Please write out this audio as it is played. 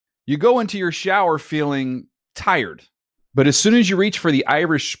You go into your shower feeling tired, but as soon as you reach for the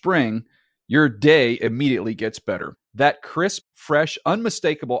Irish Spring, your day immediately gets better. That crisp, fresh,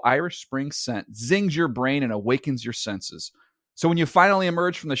 unmistakable Irish Spring scent zings your brain and awakens your senses. So when you finally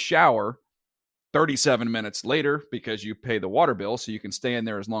emerge from the shower 37 minutes later, because you pay the water bill so you can stay in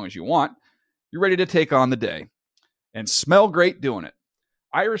there as long as you want, you're ready to take on the day and smell great doing it.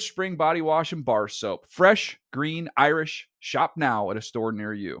 Irish Spring Body Wash and Bar Soap. Fresh, green, Irish. Shop now at a store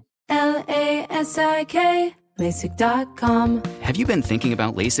near you. LASIK, LASIK.com. Have you been thinking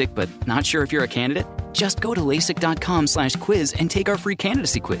about LASIK but not sure if you're a candidate? Just go to LASIK.com/quiz and take our free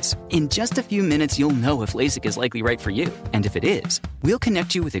candidacy quiz. In just a few minutes, you'll know if LASIK is likely right for you. And if it is, we'll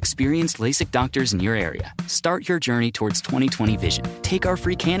connect you with experienced LASIK doctors in your area. Start your journey towards 20/20 vision. Take our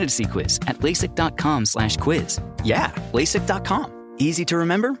free candidacy quiz at LASIK.com/quiz. Yeah, LASIK.com. Easy to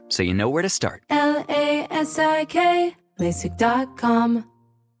remember, so you know where to start. LASIK, LASIK.com.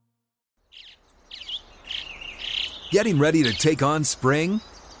 Getting ready to take on spring?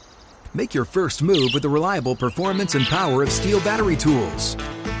 Make your first move with the reliable performance and power of Steel battery tools.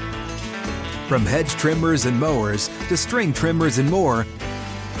 From hedge trimmers and mowers to string trimmers and more,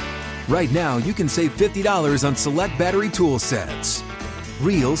 right now you can save $50 on select battery tool sets.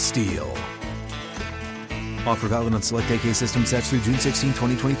 Real Steel. Offer valid on select AK system sets through June 16,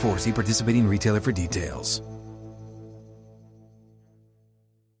 2024. See participating retailer for details.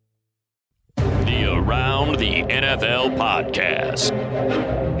 The Around the NFL podcast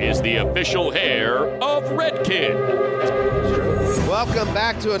is the official hair of Redkin. Welcome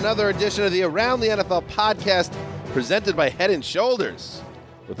back to another edition of the Around the NFL podcast presented by Head & Shoulders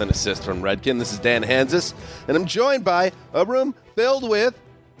with an assist from Redkin. This is Dan Hansis, and I'm joined by a room filled with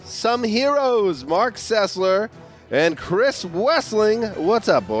some heroes, Mark Sessler and Chris Wessling. What's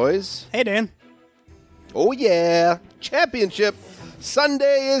up, boys? Hey, Dan. Oh, yeah. Championship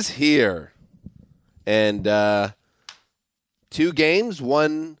Sunday is here. And 2 games,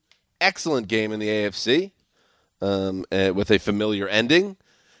 one excellent game in the AFC with a familiar ending,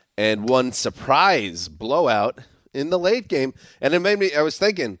 and one surprise blowout in the late game. And it made me, I was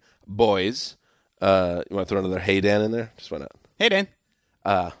thinking, boys, you want to throw another hey, Dan in there? Just why not? Hey, Dan.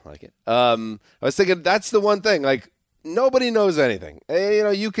 Like it. I was thinking that's the one thing. Like, nobody knows anything.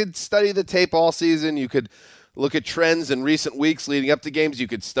 You could study the tape all season. You could look at trends in recent weeks leading up to games. You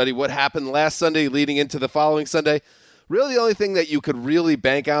could study what happened last Sunday leading into the following Sunday. Really, the only thing that you could really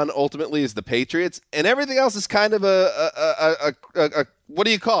bank on ultimately is the Patriots, and everything else is kind of a what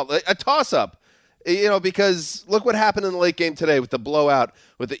do you call it? A toss-up. Because look what happened in the late game today with the blowout,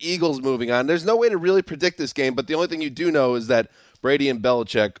 with the Eagles moving on. There's no way to really predict this game, but the only thing you do know is that Brady and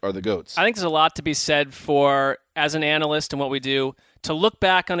Belichick are the GOATs. I think there's a lot to be said for, as an analyst and what we do, to look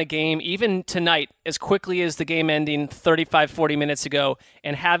back on a game, even tonight, as quickly as the game ending 35, 40 minutes ago,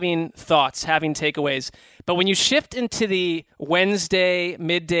 and having thoughts, having takeaways. But when you shift into the Wednesday,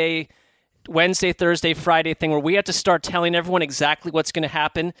 midday, Wednesday, Thursday, Friday thing where we have to start telling everyone exactly what's going to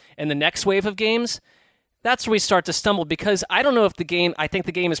happen in the next wave of games, that's where we start to stumble, because I don't know if I think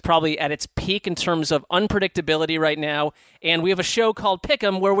the game is probably at its peak in terms of unpredictability right now, and we have a show called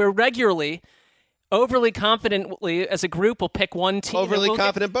Pick'em where we're regularly, overly confidently, as a group, we'll pick one team. Overly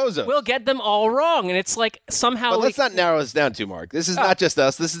confident bozos. We'll get them all wrong, and it's like somehow... But let's not narrow this down too, Mark. This is not just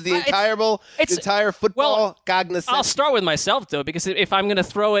us. This is the entire football cognizance. I'll start with myself, though, because if I'm going to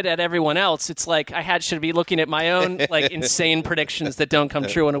throw it at everyone else, it's like should be looking at my own insane predictions that don't come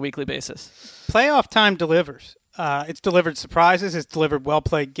true on a weekly basis. Playoff time delivers. It's delivered surprises. It's delivered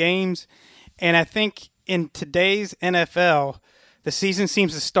well-played games. And I think in today's NFL, the season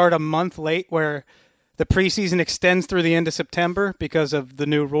seems to start a month late, where the preseason extends through the end of September because of the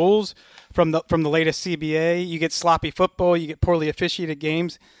new rules from the latest CBA. You get sloppy football. You get poorly officiated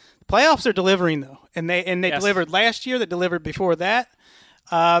games. The playoffs are delivering, though, and they delivered last year. They delivered before that.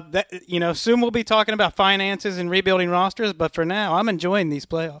 Soon we'll be talking about finances and rebuilding rosters, but for now, I'm enjoying these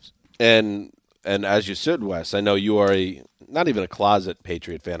playoffs. And as you should, Wes, I know you are not even a closet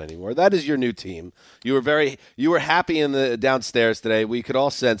Patriot fan anymore. That is your new team. You were happy in the downstairs today. We could all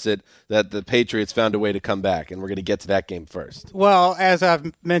sense it that the Patriots found a way to come back, and we're going to get to that game first. Well, as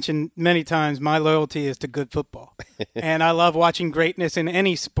I've mentioned many times, my loyalty is to good football, and I love watching greatness in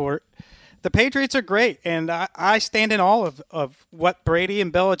any sport. The Patriots are great, and I stand in awe of what Brady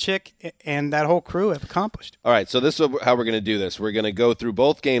and Belichick and that whole crew have accomplished. All right, so this is how we're going to do this. We're going to go through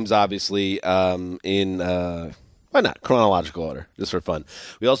both games, obviously, in why not chronological order, just for fun.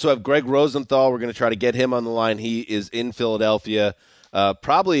 We also have Greg Rosenthal. We're going to try to get him on the line. He is in Philadelphia.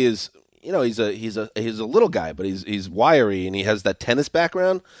 Probably is. He's a little guy, but he's wiry, and he has that tennis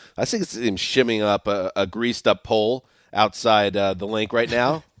background. I think it's him shimmying up a greased up pole outside the link right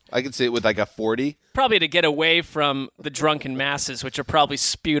now. I could see it with like a 40. Probably to get away from the drunken masses, which are probably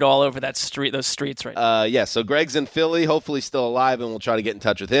spewed all over those streets right now. Yeah, so Greg's in Philly, hopefully still alive, and we'll try to get in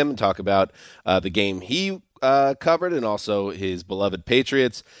touch with him and talk about the game he covered and also his beloved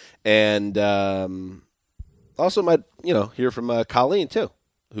Patriots. And also might, hear from Colleen, too,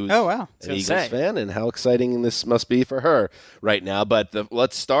 who's an Eagles fan, and how exciting this must be for her right now. But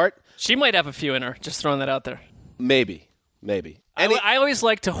let's start. She might have a few in her, just throwing that out there. Maybe. I always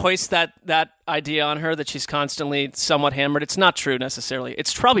like to hoist that idea on her that she's constantly somewhat hammered. It's not true necessarily.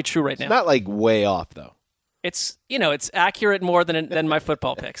 It's probably true right now. It's not like way off, though. It's accurate more than my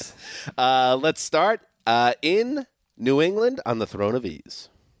football picks. Let's start in New England on the throne of ease.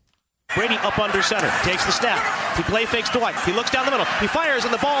 Brady up under center, takes the snap. He play fakes Dwight. He looks down the middle. He fires,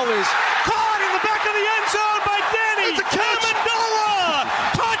 and the ball is caught in the back of the end zone by Danny Amendola.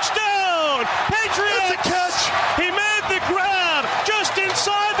 Touchdown, Patriots! That's a catch. He made the grab just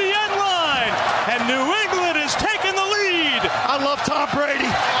inside the end line, and New England has taken the lead. I love Tom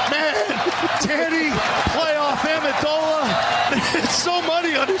Brady, man. Danny, playoff Amendola. It's so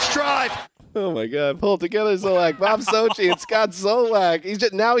money on this drive. Oh, my God. Pull it together, Zolak. Bob Sochi and Scott Zolak. He's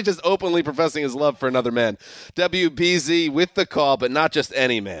just openly professing his love for another man. WBZ with the call, but not just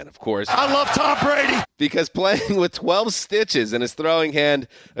any man, of course. I love Tom Brady. Because playing with 12 stitches in his throwing hand,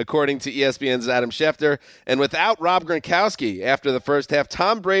 according to ESPN's Adam Schefter, and without Rob Gronkowski after the first half,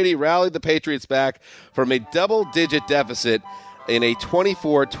 Tom Brady rallied the Patriots back from a double-digit deficit in a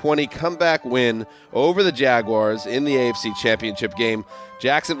 24-20 comeback win over the Jaguars in the AFC Championship game.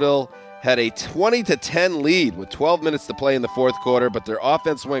 Jacksonville had a 20-10 lead with 12 minutes to play in the fourth quarter, but their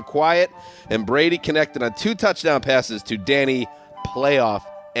offense went quiet, and Brady connected on 2 touchdown passes to Danny Playoff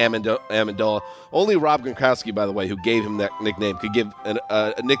Amendola. Only Rob Gronkowski, by the way, who gave him that nickname, could give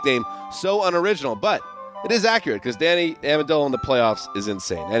a nickname so unoriginal, but it is accurate because Danny Amendola in the playoffs is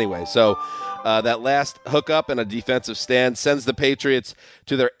insane. Anyway, so that last hookup and a defensive stand sends the Patriots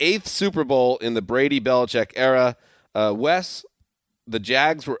to their 8th Super Bowl in the Brady-Belichick era. Wes, the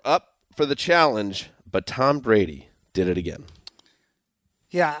Jags were up for the challenge, but Tom Brady did it again.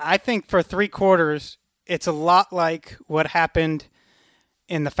 Yeah, I think for 3 quarters, it's a lot like what happened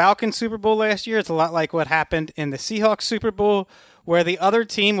in the Falcons Super Bowl last year. It's a lot like what happened in the Seahawks Super Bowl, where the other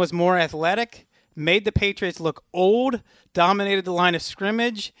team was more athletic, made the Patriots look old, dominated the line of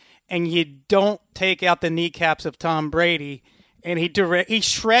scrimmage, and you don't take out the kneecaps of Tom Brady. And he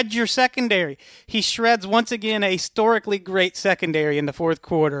shreds your secondary. He shreds, once again, a historically great secondary in the fourth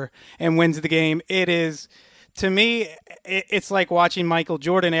quarter and wins the game. It is, to me, it's like watching Michael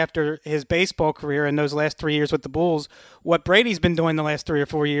Jordan after his baseball career in those last 3 years with the Bulls. What Brady's been doing the last 3 or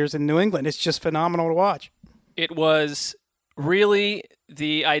 4 years in New England, it's just phenomenal to watch. It was really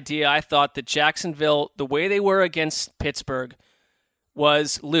the idea, I thought, that Jacksonville, the way they were against Pittsburgh,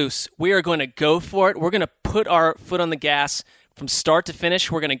 was loose. We are going to go for it. We're going to put our foot on the gas from start to finish.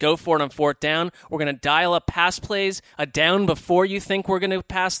 We're going to go for it on fourth down. We're going to dial up pass plays, a down before you think we're going to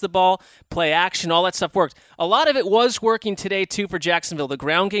pass the ball, play action, all that stuff works. A lot of it was working today, too, for Jacksonville. The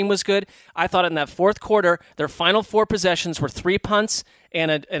ground game was good. I thought in that fourth quarter, their final 4 possessions were 3 punts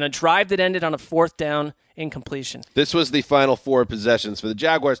and a drive that ended on a fourth down incompletion. This was the final 4 possessions for the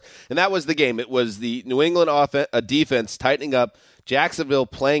Jaguars, and that was the game. It was the New England defense tightening up, Jacksonville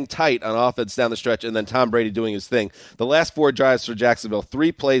playing tight on offense down the stretch, and then Tom Brady doing his thing. The last 4 drives for Jacksonville,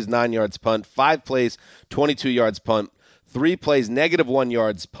 3 plays, 9 yards punt, 5 plays, 22 yards punt, 3 plays, -1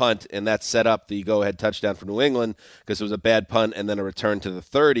 yards punt, and that set up the go-ahead touchdown for New England because it was a bad punt and then a return to the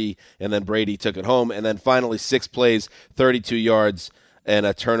 30, and then Brady took it home, and then finally 6 plays, 32 yards, and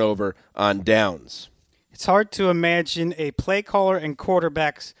a turnover on downs. It's hard to imagine a play caller and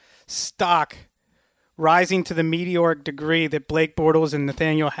quarterback's stock rising to the meteoric degree that Blake Bortles and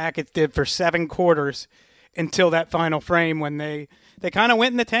Nathaniel Hackett did for 7 quarters until that final frame when they kind of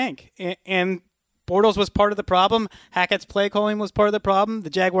went in the tank. And Bortles was part of the problem. Hackett's play calling was part of the problem. The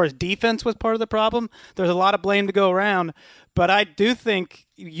Jaguars' defense was part of the problem. There's a lot of blame to go around. But I do think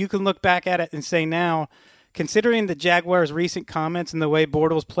you can look back at it and say now, considering the Jaguars' recent comments and the way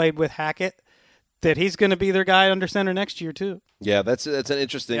Bortles played with Hackett, that he's going to be their guy under center next year too. Yeah, that's an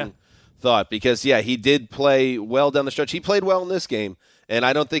interesting thought because, he did play well down the stretch. He played well in this game, and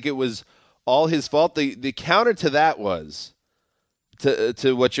I don't think it was all his fault. The counter to that was,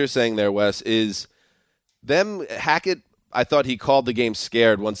 to what you're saying there, Wes, is them, Hackett, I thought he called the game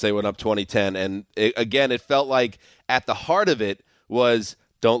scared once they went up 20-10, and it felt like at the heart of it was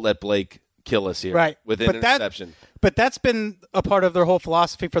don't let Blake kill us here with an interception. But that's been a part of their whole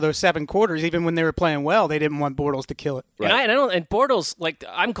philosophy for those 7 quarters. Even when they were playing well, they didn't want Bortles to kill it. Right. And Bortles,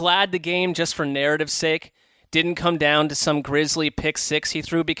 I'm glad the game, just for narrative's sake, didn't come down to some grisly pick six he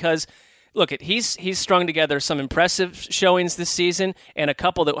threw because, look, he's strung together some impressive showings this season and a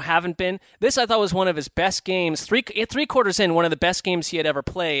couple that haven't been. This, I thought, was one of his best games. Three quarters in, one of the best games he had ever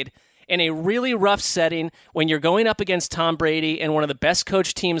played in a really rough setting when you're going up against Tom Brady and one of the best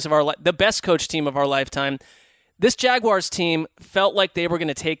coach teams of the best coach team of our lifetime. This Jaguars team felt like they were going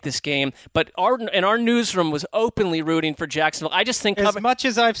to take this game, but our newsroom was openly rooting for Jacksonville. I just think as much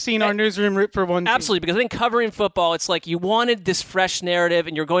as I've seen our newsroom root for one team. Absolutely, because I think covering football, it's like you wanted this fresh narrative,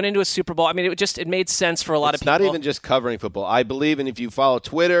 and you're going into a Super Bowl. I mean, it made sense for a lot of people. It's not even just covering football. I believe, and if you follow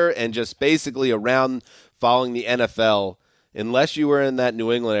Twitter and just basically around following the NFL, unless you were in that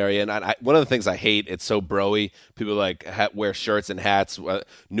New England area, and one of the things I hate, it's so bro-y. People wear shirts and hats,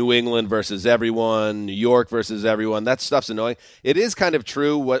 New England versus everyone, New York versus everyone. That stuff's annoying. It is kind of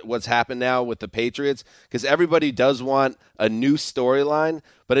true what's happened now with the Patriots, because everybody does want a new storyline,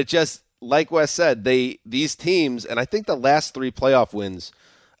 but it just, like Wes said, these teams, and I think the last 3 playoff wins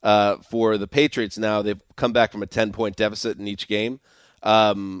for the Patriots now, they've come back from a 10-point deficit in each game.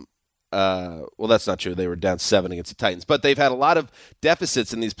 Well, that's not true. They were down 7 against the Titans. But they've had a lot of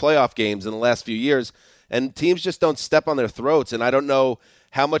deficits in these playoff games in the last few years, and teams just don't step on their throats. And I don't know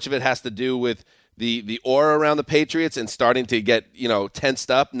how much of it has to do with the aura around the Patriots and starting to get, tensed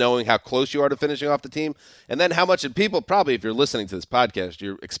up, knowing how close you are to finishing off the team. And then how much of people, probably if you're listening to this podcast,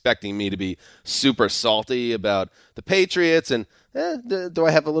 you're expecting me to be super salty about the Patriots. And do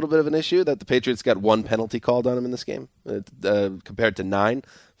I have a little bit of an issue that the Patriots got 1 penalty called on them in this game compared to 9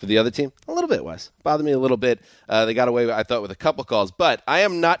 for the other team? A little bit, Wes. Bothered me a little bit. They got away, I thought, with a couple calls. But I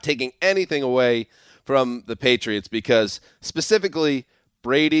am not taking anything away from the Patriots because specifically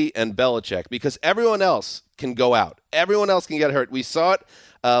Brady and Belichick, because everyone else can go out. Everyone else can get hurt. We saw it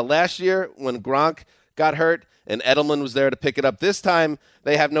last year when Gronk got hurt and Edelman was there to pick it up. This time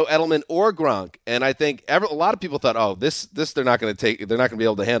they have no Edelman or Gronk, and I think a lot of people thought, oh, this they're not going to be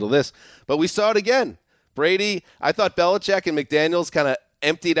able to handle this. But we saw it again. Brady, I thought Belichick and McDaniels kind of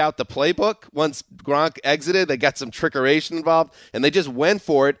emptied out the playbook once Gronk exited. They got some trickeration involved, and they just went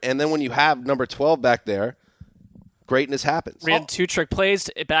for it. And then when you have number 12 back there, greatness happens. Ran 2 trick plays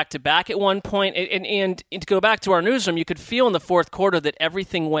back-to-back at one point. And to go back to our newsroom, you could feel in the fourth quarter that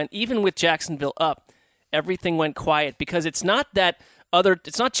everything went, even with Jacksonville up, everything went quiet because it's not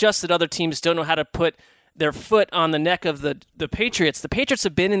just that other teams don't know how to put their foot on the neck of the Patriots. The Patriots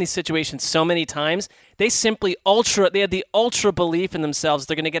have been in these situations so many times. They simply they had the ultra belief in themselves.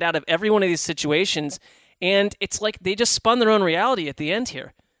 They're going to get out of every one of these situations. And it's like they just spun their own reality at the end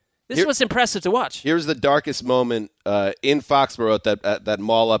here. This was impressive to watch. Here's the darkest moment in Foxborough at that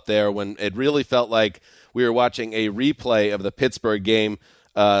mall up there when it really felt like we were watching a replay of the Pittsburgh game.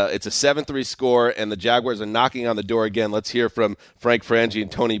 It's a 7-3 score, and the Jaguars are knocking on the door again. Let's hear from Frank Frangie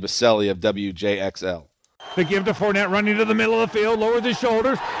and Tony Baselli of WJXL. They give to Fournette running to the middle of the field, lowers his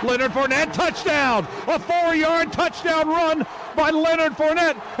shoulders. Leonard Fournette, touchdown! A 4-yard touchdown run by Leonard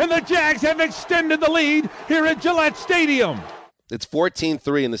Fournette, and the Jags have extended the lead here at Gillette Stadium. It's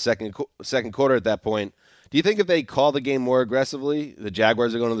 14-3 in the second quarter at that point. Do you think if they call the game more aggressively, the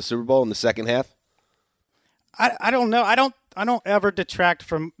Jaguars are going to the Super Bowl in the second half? I don't know. I don't ever detract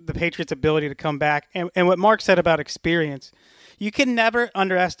from the Patriots' ability to come back. And what Mark said about experience, you can never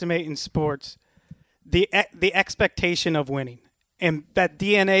underestimate in sports the expectation of winning and that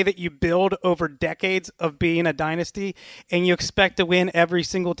DNA that you build over decades of being a dynasty, and you expect to win every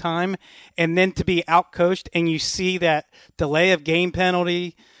single time, and then to be outcoached, and you see that delay of game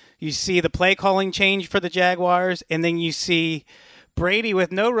penalty, you see the play calling change for the Jaguars, and then you see Brady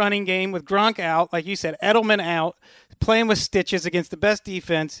with no running game, with Gronk out, like you said, Edelman out, playing with stitches against the best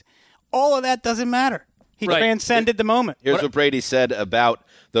defense. All of that doesn't matter. He transcended the moment. Here's what Brady said about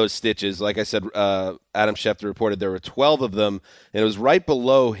those stitches. Like I said, Adam Schefter reported there were 12 of them, and it was right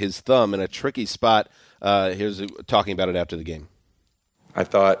below his thumb in a tricky spot. Here's talking about it after the game. I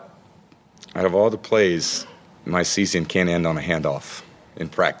thought, out of all the plays, my season can't end on a handoff in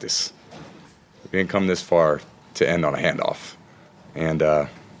practice. We didn't come this far to end on a handoff. And I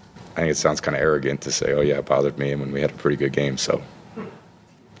think it sounds kind of arrogant to say, oh, yeah, it bothered me when we had a pretty good game, so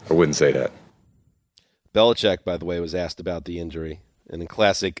I wouldn't say that. Belichick, by the way, was asked about the injury. And in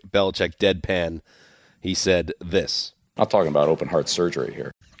classic Belichick deadpan, he said this. I'm not talking about open heart surgery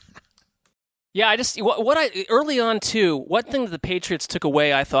here. Yeah, early on too, one thing that the Patriots took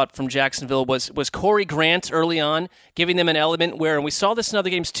away, I thought, from Jacksonville was Corey Grant early on, giving them an element where, and we saw this in other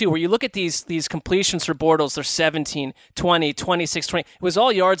games too, where you look at these completions for Bortles, they're 17, 20, 26, 20. It was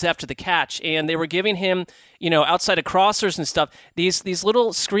all yards after the catch, and they were giving him, outside of crossers and stuff, these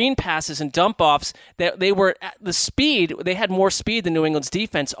little screen passes and dump-offs that they were at the speed, they had more speed than New England's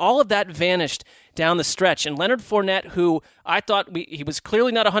defense. All of that vanished down the stretch. And Leonard Fournette, who I thought he was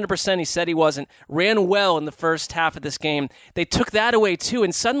clearly not 100%, he said he wasn't, ran well in the first half of this game. They took that away too,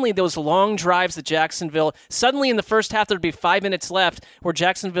 and suddenly those long drives that Jacksonville, suddenly in the first half there'd be 5 minutes left where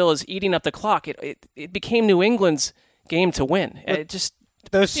Jacksonville is eating up the clock. It became New England's game to win. It just,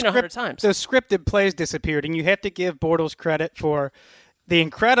 those 100 times. Those scripted plays disappeared, and you have to give Bortles credit for the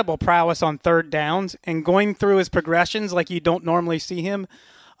incredible prowess on third downs and going through his progressions like you don't normally see him.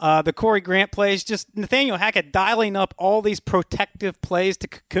 The Corey Grant plays, just Nathaniel Hackett dialing up all these protective plays to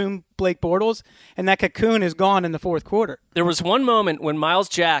cocoon Blake Bortles, and that cocoon is gone in the fourth quarter. There was one moment when Myles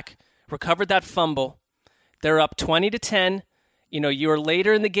Jack recovered that fumble. They're up 20-10. You were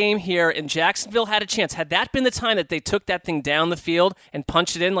later in the game here, and Jacksonville had a chance. Had that been the time that they took that thing down the field and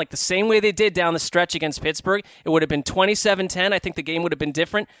punched it in like the same way they did down the stretch against Pittsburgh, it would have been 27-10. I think the game would have been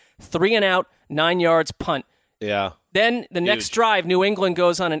different. 3 and out, 9 yards, punt. Yeah. Then the next drive, New England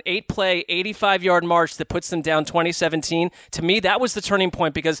goes on an 8-play, 85-yard march that puts them down 2017. To me, that was the turning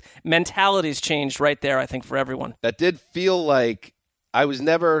point because mentalities changed right there, I think, for everyone. That did feel like I was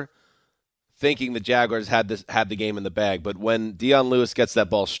never thinking the Jaguars had the game in the bag, but when Dion Lewis gets that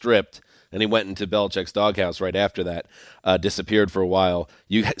ball stripped and he went into Belichick's doghouse right after that, disappeared for a while,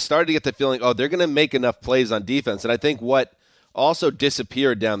 you started to get the feeling, they're going to make enough plays on defense. And I think what also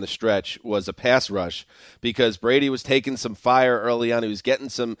disappeared down the stretch was a pass rush because Brady was taking some fire early on. He was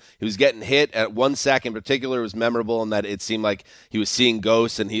getting hit at one sack in particular. It was memorable in that it seemed like he was seeing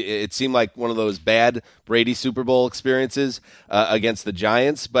ghosts, and it seemed like one of those bad Brady Super Bowl experiences against the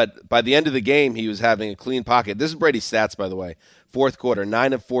Giants. But by the end of the game, he was having a clean pocket. This is Brady's stats, by the way. Fourth quarter,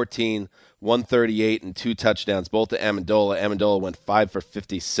 9 of 14, 138, and 2 touchdowns, both to Amendola. Amendola went 5 for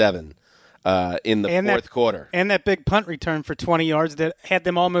 57. In the fourth quarter. And that big punt return for 20 yards that had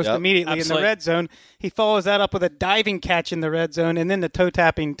them almost immediately in the red zone. He follows that up with a diving catch in the red zone and then the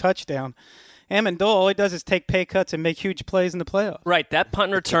toe-tapping touchdown. Amendola, all he does is take pay cuts and make huge plays in the playoffs. Right, that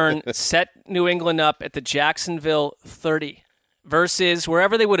punt return set New England up at the Jacksonville 30 versus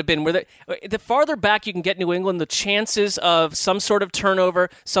wherever they would have been. The farther back you can get New England, the chances of some sort of turnover,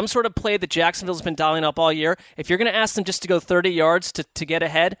 some sort of play that Jacksonville's been dialing up all year, if you're going to ask them just to go 30 yards to get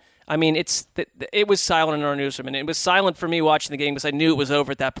ahead, I mean, it was silent in our newsroom, and it was silent for me watching the game because I knew it was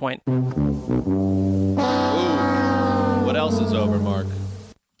over at that point. Ooh. What else is over, Mark?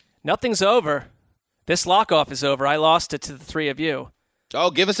 Nothing's over. This lock-off is over. I lost it to the three of you.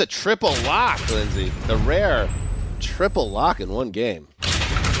 Oh, give us a triple lock, Lindsay. The rare triple lock in one game.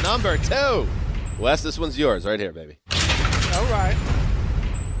 Number 2. Wes, this one's yours right here, baby. All right.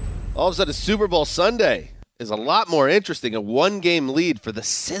 All of a sudden, Super Bowl Sunday is a lot more interesting. A 1-game lead for the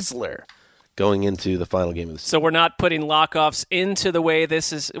Sizzler going into the final game of the season. So we're not putting lockoffs into the way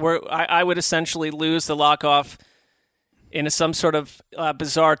this is. I would essentially lose the lockoff in some sort of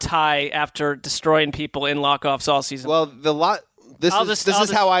bizarre tie after destroying people in lockoffs all season. Well, This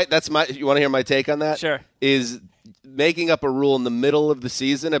is how you want to hear my take on that? Sure. Is making up a rule in the middle of the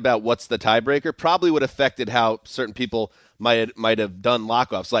season about what's the tiebreaker probably would have affected how certain people might have done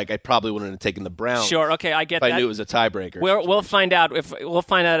lockoffs. Like I probably wouldn't have taken the Browns. Sure, okay, I get that. If I knew it was a tiebreaker. We'll find out if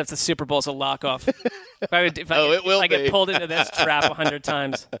the Super Bowl's a lockoff. if I get pulled into this trap 100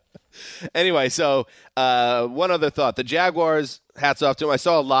 times. Anyway, so one other thought: the Jaguars. Hats off to them. I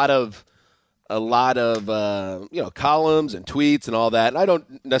saw a lot of columns and tweets and all that. And I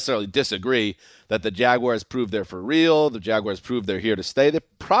don't necessarily disagree that the Jaguars proved they're for real. The Jaguars proved they're here to stay. They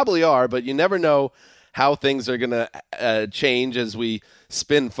probably are, but you never know how things are going to change as we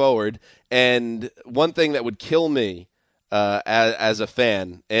spin forward. And one thing that would kill me as a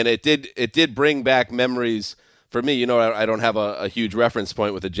fan, and it did bring back memories for me. I don't have a huge reference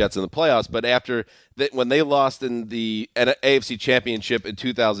point with the Jets in the playoffs, but after when they lost in the AFC Championship in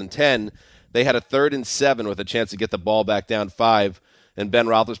 2010, they had a 3rd and 7 with a chance to get the ball back down 5, and Ben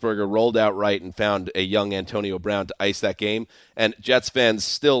Roethlisberger rolled out right and found a young Antonio Brown to ice that game. And Jets fans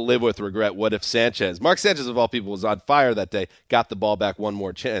still live with regret. What if Mark Sanchez of all people, was on fire that day, got the ball back one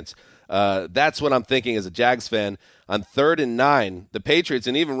more chance? That's what I'm thinking as a Jags fan. On 3rd and 9, the Patriots,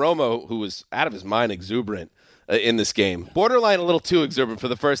 and even Romo, who was out of his mind exuberant in this game, borderline a little too exuberant for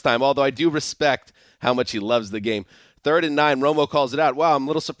the first time, although I do respect how much he loves the game. 3rd and 9, Romo calls it out. Wow, I'm a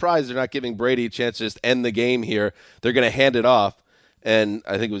little surprised they're not giving Brady a chance to just end the game here. They're going to hand it off. And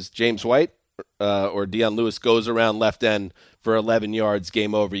I think it was James White or Dion Lewis goes around left end for 11 yards,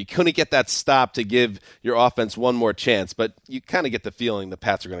 game over. You couldn't get that stop to give your offense one more chance, but you kind of get the feeling the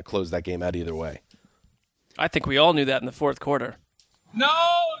Pats are going to close that game out either way. I think we all knew that in the fourth quarter. No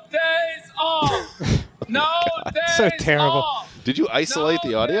days off. No days so terrible. off. Did you isolate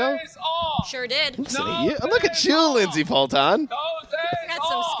the audio? Sure did. Look at you, Lindsay Polton. I got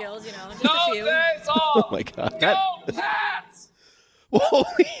some skills, just a you. Days off. Oh, my God. Go Pats!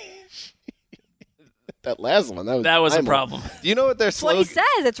 Holy that last one. That was a problem. Do you know what their That's what slogan he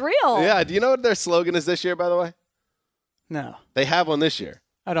says. It's real. Yeah, do you know what their slogan is this year, by the way? No. They have one this year.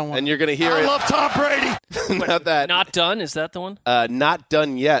 I don't want And you're going to hear I it. love Tom Brady. Not that. Not done? Is that the one? Not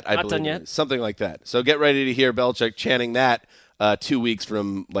done yet, I Not believe. done it yet? is. Something like that. So get ready to hear Belichick chanting that 2 weeks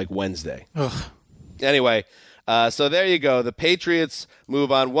from like Wednesday. Ugh. Anyway, so there you go. The Patriots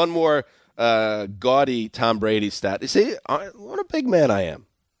move on. One more gaudy Tom Brady stat. You see, what a big man I am.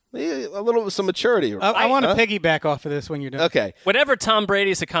 Some maturity. I want to piggyback off of this when you're done. Okay. Whatever Tom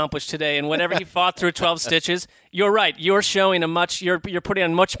Brady's accomplished today, and whatever he fought through 12 stitches, you're right. You're showing you're putting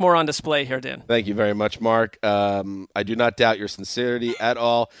on much more on display here, Dan. Thank you very much, Mark. I do not doubt your sincerity at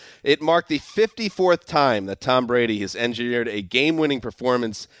all. It marked the 54th time that Tom Brady has engineered a game-winning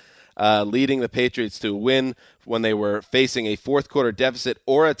performance, leading the Patriots to a win when they were facing a fourth-quarter deficit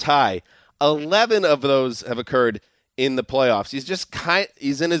or a tie. 11 of those have occurred in the playoffs.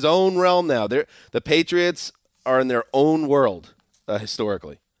 He's in his own realm now. The Patriots are in their own world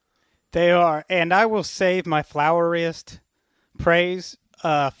historically. They are, and I will save my floweriest praise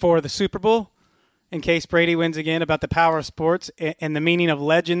for the Super Bowl in case Brady wins again, about the power of sports and the meaning of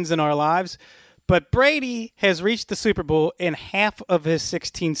legends in our lives. But Brady has reached the Super Bowl in half of his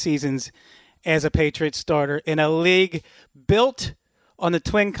 16 seasons as a Patriots starter in a league built on the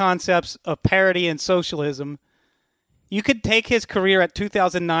twin concepts of parity and socialism. You could take his career at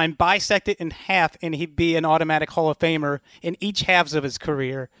 2009, bisect it in half, and he'd be an automatic Hall of Famer in each halves of his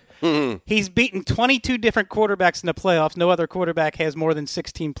career. Mm-hmm. He's beaten 22 different quarterbacks in the playoffs. No other quarterback has more than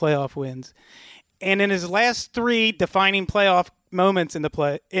 16 playoff wins. And in his last 3 defining playoff moments in the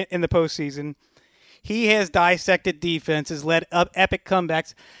postseason, he has dissected defenses, led up epic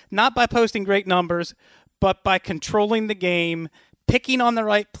comebacks, not by posting great numbers, but by controlling the game, picking on the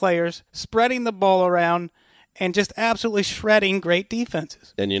right players, spreading the ball around, and just absolutely shredding great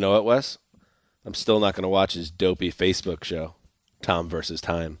defenses. And you know what, Wes? I'm still not going to watch his dopey Facebook show, Tom versus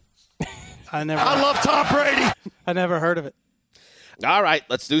Time. I love Tom Brady. I never heard of it. All right,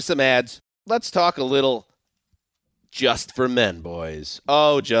 let's do some ads. Let's talk a little Just for Men, boys.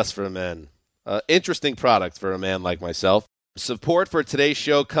 Oh, Just for Men. Interesting product for a man like myself. Support for today's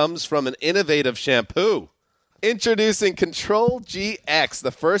show comes from an innovative shampoo. Introducing Control GX,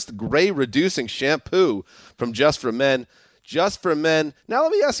 the first gray-reducing shampoo from Just for Men. Just for Men. Now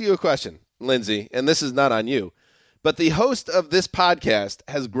let me ask you a question, Lindsay, and this is not on you, but the host of this podcast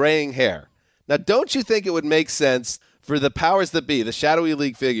has graying hair. Now, don't you think it would make sense for the powers that be, the Shadowy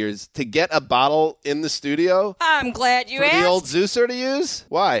League figures, to get a bottle in the studio? I'm glad you for asked. the old Zeuser to use?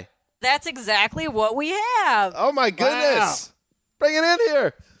 Why? That's exactly what we have. Oh, my goodness. Wow. Bring it in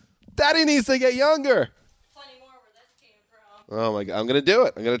here. Daddy needs to get younger. Oh, my God. I'm going to do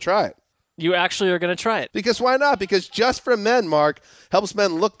it. I'm going to try it. You actually are going to try it. Because why not? Because Just for Men, Mark, helps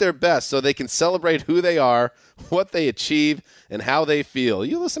men look their best so they can celebrate who they are, what they achieve, and how they feel. Are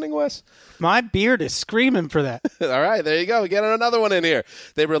you listening, Wes? My beard is screaming for that. All right, there you go. Get another one in here.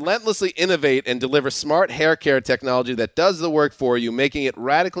 They relentlessly innovate and deliver smart hair care technology that does the work for you, making it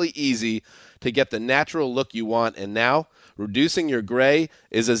radically easy to get the natural look you want. And now, reducing your gray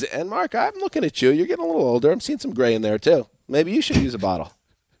is as... And Mark, I'm looking at you. You're getting a little older. I'm seeing some gray in there, too. Maybe you should use a bottle.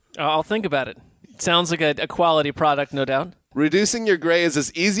 I'll think about it. Sounds like a quality product, no doubt. Reducing your gray is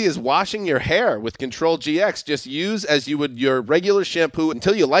as easy as washing your hair with Control GX. Just use as you would your regular shampoo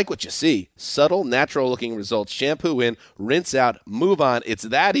until you like what you see. Subtle, natural-looking results. Shampoo in, rinse out, move on. It's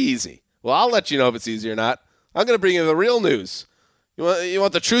that easy. Well, I'll let you know if it's easy or not. I'm going to bring you the real news. You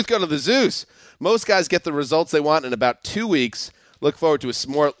want the truth? Go to the Zeus. Most guys get the results they want in about 2 weeks. Look forward to a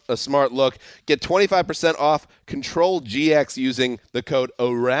smart look. Get 25% off Control GX using the code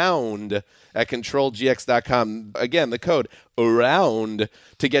AROUND at ControlGX.com. Again, the code AROUND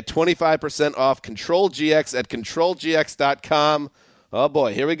to get 25% off Control GX at ControlGX.com. Oh,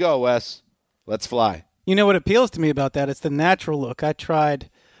 boy. Here we go, Wes. Let's fly. You know what appeals to me about that? It's the natural look. I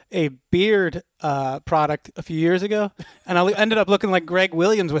tried a beard product a few years ago, and I ended up looking like Greg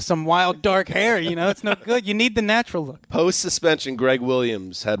Williams with some wild dark hair. You know, it's no good. You need the natural look. Post-suspension, Greg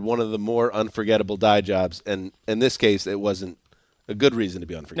Williams had one of the more unforgettable dye jobs, and in this case, it wasn't a good reason to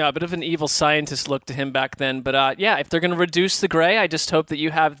be unforgettable. No, a bit of an evil scientist look to him back then. But, yeah, if they're going to reduce the gray, I just hope that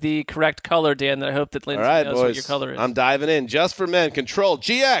you have the correct color, Dan. I hope that Lindsay knows boys, what your color is. I'm diving in. Just for Men, Control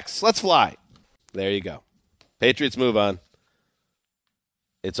GX. Let's fly. There you go. Patriots move on.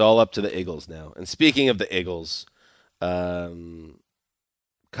 It's all up to the Eagles now. And speaking of the Eagles, Colleen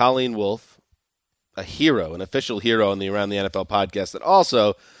Wolfe, a hero, an official hero on the Around the NFL podcast, and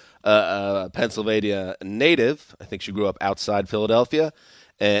also a Pennsylvania native. I think she grew up outside Philadelphia.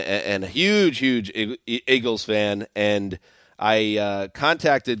 and a huge Eagles fan, and I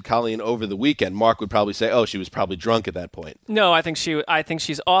contacted Colleen over the weekend. Mark would probably say, "Oh, she was probably drunk at that point." No, I think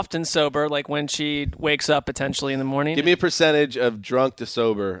she's often sober, like when she wakes up potentially in the morning. Give me a percentage of drunk to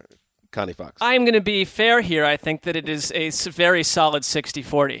sober, Connie Fox. I'm going to be fair here. I think that it is a very solid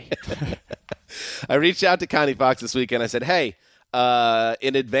 60-40. I reached out to Connie Fox this weekend. I said, "Hey,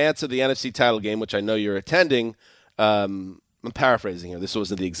 in advance of the NFC title game, which I know you're attending." I'm paraphrasing here. This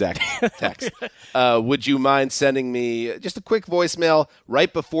wasn't the exact text. Would you mind sending me just a quick voicemail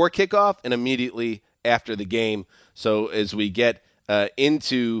right before kickoff and immediately after the game? So as we get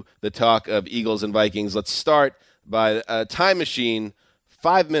into the talk of Eagles and Vikings, let's start by a time machine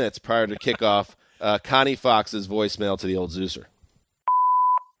 5 minutes prior to kickoff, Connie Fox's voicemail to the old Zeuser.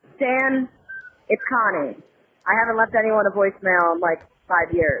 Dan, it's Connie. I haven't left anyone a voicemail in like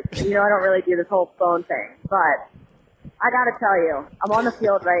 5 years. You know, I don't really do this whole phone thing, but I gotta tell you, I'm on the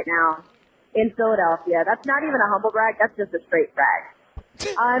field right now in Philadelphia. That's not even a humble brag. That's just a straight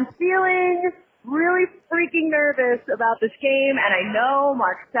brag. I'm feeling really freaking nervous about this game, and I know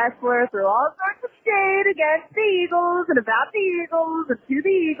Mark Sessler threw all sorts of shade against the Eagles and about the Eagles and to the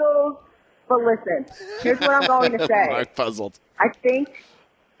Eagles. But listen, here's what I'm going to say. Mark puzzled. I think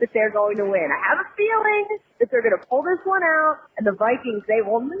that they're going to win. I have a feeling that they're going to pull this one out, and the Vikings, they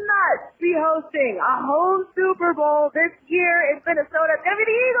will not be hosting a home Super Bowl this year in Minnesota. Maybe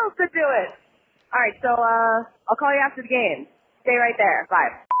the Eagles could do it. All right, so I'll call you after the game. Stay right there. Bye.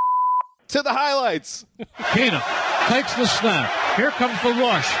 To the highlights. Keenum takes the snap. Here comes the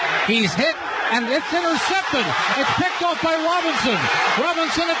rush. He's hit, and it's intercepted. It's picked off by Robinson.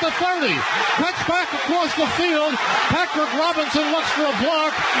 Robinson at the 30. Cuts back across the field. Patrick Robinson looks for a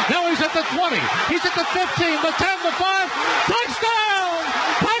block. Now he's at the 20. He's at the 15, the 10, the 5. Touchdown!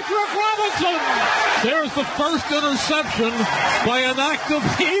 Patrick Robinson! There's the first interception by an active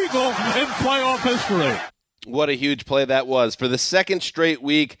Eagle in playoff history. What a huge play that was. For the second straight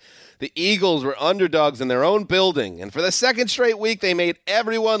week, the Eagles were underdogs in their own building, and for the second straight week, they made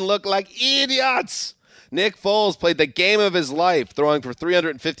everyone look like idiots. Nick Foles played the game of his life, throwing for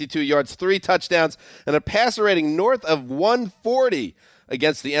 352 yards, 3 touchdowns, and a passer rating north of 140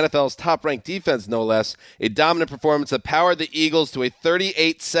 against the NFL's top-ranked defense, no less. A dominant performance that powered the Eagles to a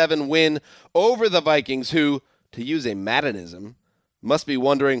 38-7 win over the Vikings, who, to use a Maddenism, must be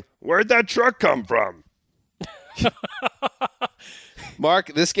wondering, where'd that truck come from?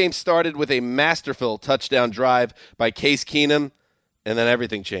 Mark, this game started with a masterful touchdown drive by Case Keenum, and then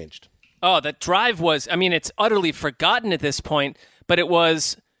everything changed. Oh, that drive was, it's utterly forgotten at this point, but it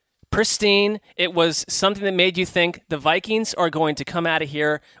was pristine. It was something that made you think the Vikings are going to come out of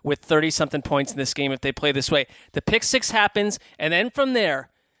here with 30-something points in this game if they play this way. The pick six happens, and then from there,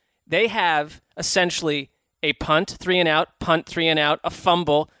 they have essentially a punt, 3 and out, punt, 3 and out, a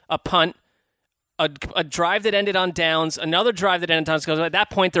fumble, a punt, a drive that ended on downs, another drive that ended on downs, because at that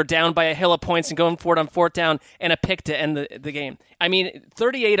point they're down by a hill of points and going for it on 4th down, and a pick to end the game.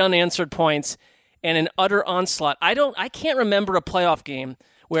 38 unanswered points and an utter onslaught. I can't remember a playoff game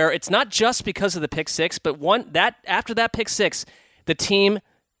where it's not just because of the pick six, but after that pick six, the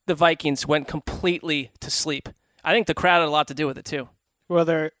Vikings went completely to sleep. I think the crowd had a lot to do with it too. Well,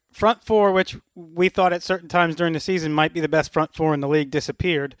 their front four, which we thought at certain times during the season might be the best front four in the league,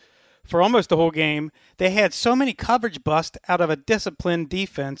 disappeared. For almost the whole game, they had so many coverage busts out of a disciplined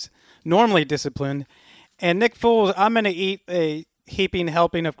defense, normally disciplined. And Nick Foles, I'm going to eat a heaping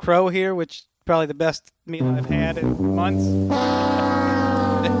helping of crow here, which is probably the best meal I've had in months.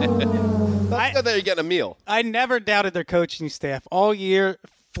 That's good that you're getting a meal. I never doubted their coaching staff. All year,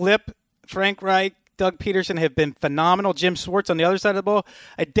 Flip, Frank Reich, Doug Peterson have been phenomenal. Jim Schwartz on the other side of the ball.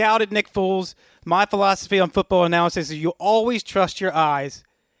 I doubted Nick Foles. My philosophy on football analysis is you always trust your eyes.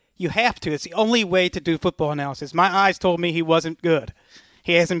 You have to. It's the only way to do football analysis. My eyes told me he wasn't good.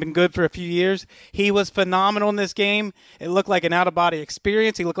 He hasn't been good for a few years. He was phenomenal in this game. It looked like an out-of-body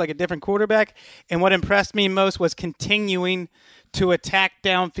experience. He looked like a different quarterback. And what impressed me most was continuing to attack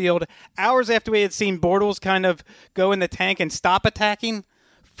downfield. Hours after we had seen Bortles kind of go in the tank and stop attacking,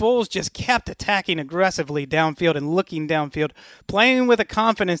 Foles just kept attacking aggressively downfield and looking downfield, playing with a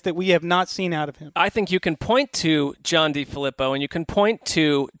confidence that we have not seen out of him. I think you can point to John DeFilippo and you can point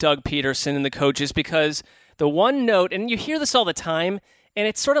to Doug Peterson and the coaches, because the one note, and you hear this all the time, and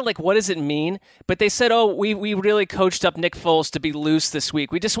it's sort of like, what does it mean? But they said, we really coached up Nick Foles to be loose this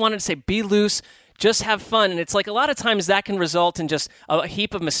week. We just wanted to say, be loose, just have fun. And it's like a lot of times that can result in just a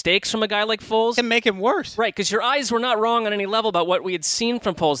heap of mistakes from a guy like Foles. And make him worse. Right, because your eyes were not wrong on any level about what we had seen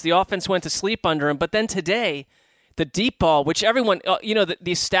from Foles. The offense went to sleep under him. But then today, the deep ball, which everyone,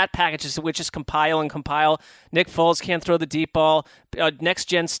 these stat packages which just compile and compile. Nick Foles can't throw the deep ball. Next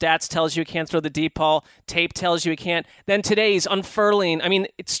Gen Stats tells you he can't throw the deep ball. Tape tells you he can't. Then today he's unfurling. I mean,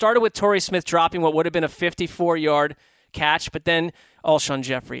 it started with Torrey Smith dropping what would have been a 54-yard catch, but then Alshon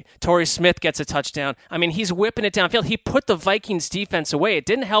Jeffrey. Torrey Smith gets a touchdown. I mean, he's whipping it downfield. He put the Vikings defense away. It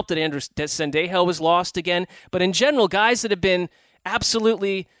didn't help that Andrew Sendejo was lost again, but in general, guys that have been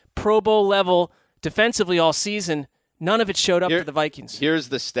absolutely Pro Bowl level defensively all season, none of it showed up for the Vikings. Here's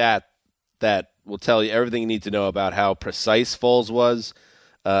the stat that will tell you everything you need to know about how precise Foles was.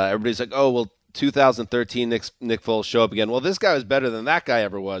 Everybody's like, oh, well, 2013 Nick Foles show up again. Well, this guy was better than that guy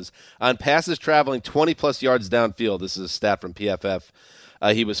ever was. On passes traveling 20-plus yards downfield, this is a stat from PFF,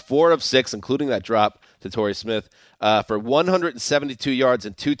 he was 4 of 6, including that drop to Torrey Smith, for 172 yards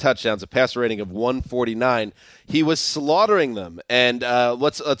and 2 touchdowns, a passer rating of 149. He was slaughtering them. And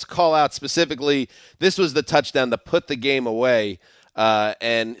let's call out specifically, this was the touchdown that put the game away.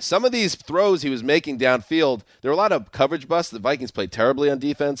 And some of these throws he was making downfield, there were a lot of coverage busts. The Vikings played terribly on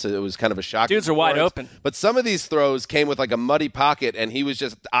defense. It was kind of a shock. Dudes are wide open. But some of these throws came with like a muddy pocket, and he was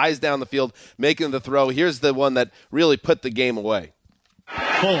just eyes down the field making the throw. Here's the one that really put the game away.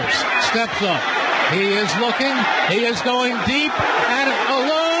 Foles steps up. He is looking. He is going deep and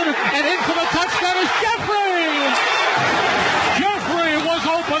alone, and into the touchdown is Jeffrey. Jeffrey was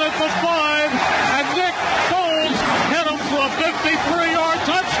open at the 5, and Nick Foles hit him for a 53-yard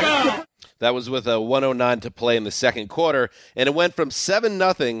touchdown. That was with a 1:09 to play in the second quarter, and it went from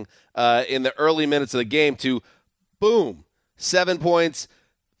 7-0 in the early minutes of the game to, boom, 7 points,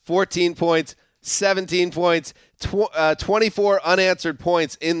 14 points, 17 points, 24 unanswered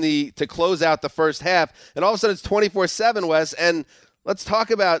points to close out the first half, and all of a sudden it's 24-7, Wes. And let's talk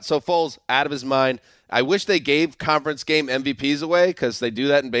about, so Foles out of his mind. I wish they gave conference game MVPs away because they do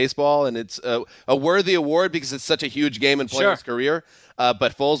that in baseball, and it's a worthy award because it's such a huge game in player's career.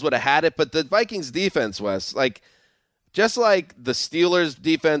 But Foles would have had it. But the Vikings defense, Wes, just like the Steelers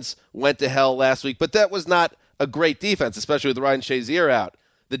defense went to hell last week, but that was not a great defense, especially with Ryan Shazier out.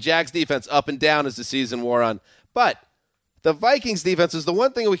 The Jags defense up and down as the season wore on. But the Vikings defense is the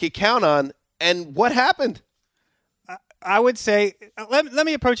one thing we could count on. And what happened? I would say, let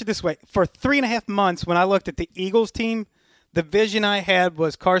me approach it this way. For 3.5 months, when I looked at the Eagles team, the vision I had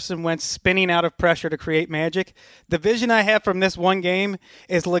was Carson Wentz spinning out of pressure to create magic. The vision I have from this one game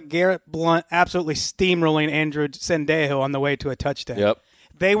is LeGarrette Blount absolutely steamrolling Andrew Sendejo on the way to a touchdown. Yep.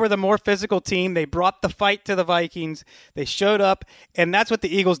 They were the more physical team. They brought the fight to the Vikings. They showed up, and that's what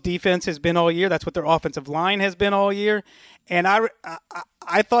the Eagles' defense has been all year. That's what their offensive line has been all year. And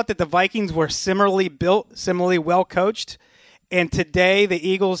I thought that the Vikings were similarly built, similarly well coached, and today the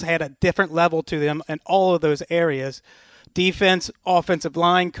Eagles had a different level to them in all of those areas. Defense, offensive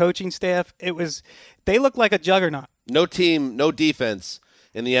line, coaching staff. They looked like a juggernaut. No team, no defense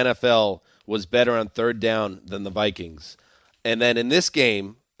in the NFL was better on third down than the Vikings. And then in this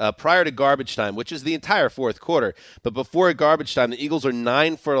game, prior to garbage time, which is the entire fourth quarter, but before garbage time, the Eagles are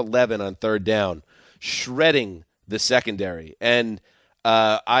 9 for 11 on third down, shredding the secondary. And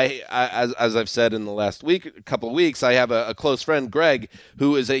as I've said in the last couple of weeks, I have a close friend, Greg,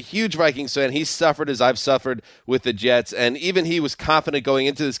 who is a huge Vikings fan. He suffered as I've suffered with the Jets, and even he was confident going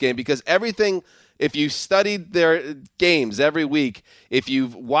into this game because everything. If you studied their games every week, if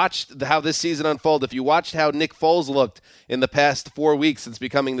you've watched how this season unfolded, if you watched how Nick Foles looked in the past 4 weeks since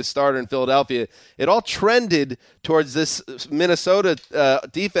becoming the starter in Philadelphia, it all trended towards this Minnesota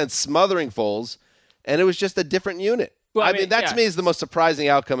defense smothering Foles, and it was just a different unit. Well, I mean, that to me is the most surprising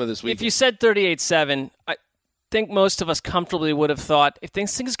outcome of this week. If you said 38-7, I think most of us comfortably would have thought if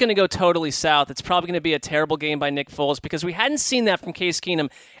things are going to go totally south, it's probably going to be a terrible game by Nick Foles because we hadn't seen that from Case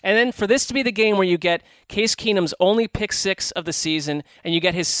Keenum. And then for this to be the game where you get Case Keenum's only pick 6 of the season and you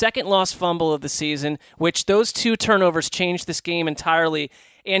get his second lost fumble of the season, which those 2 turnovers changed this game entirely.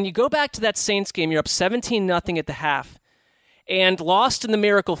 And you go back to that Saints game, you're up 17-0 at the half. And lost in the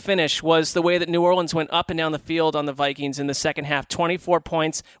miracle finish was the way that New Orleans went up and down the field on the Vikings in the second half. 24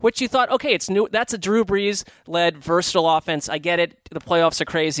 points, which you thought, okay, that's a Drew Brees-led versatile offense. I get it. The playoffs are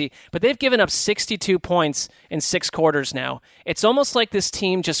crazy. But they've given up 62 points in 6 quarters now. It's almost like this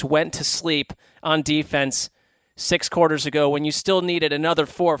team just went to sleep on defense 6 quarters ago when you still needed another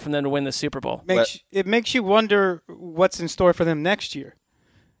 4 from them to win the Super Bowl. It makes you wonder what's in store for them next year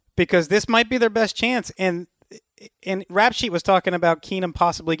because this might be their best chance. And Rap Sheet was talking about Keenum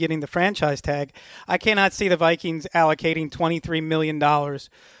possibly getting the franchise tag. I cannot see the Vikings allocating $23 million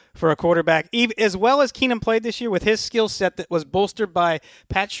for a quarterback, as well as Keenum played this year with his skill set that was bolstered by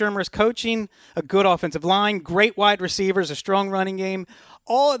Pat Shurmur's coaching, a good offensive line, great wide receivers, a strong running game.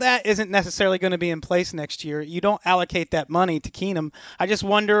 all of that isn't necessarily going to be in place next year. You don't allocate that money to Keenum. I just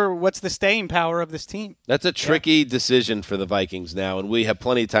wonder what's the staying power of this team. That's a tricky decision for the Vikings now, and we have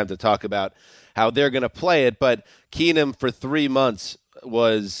plenty of time to talk about how they're going to play it. But Keenum for 3 months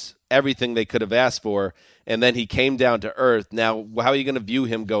was everything they could have asked for, and then he came down to earth. Now, how are you going to view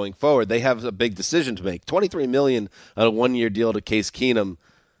him going forward? They have a big decision to make. $23 million on a one-year deal to Case Keenum.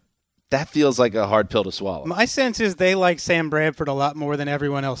 That feels like a hard pill to swallow. My sense is they like Sam Bradford a lot more than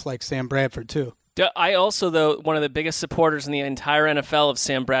everyone else likes Sam Bradford, too. I also, though, one of the biggest supporters in the entire NFL of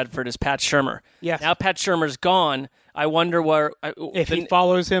Sam Bradford is Pat Shurmur. Yes. Now Pat Shurmur's gone. I wonder if he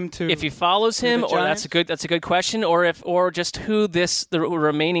follows him to. If he follows him, or that's a good question, or just who the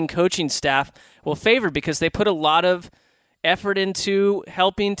remaining coaching staff will favor, because they put a lot of effort into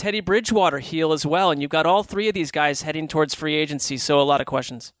helping Teddy Bridgewater heal as well, and you've got all three of these guys heading towards free agency. So a lot of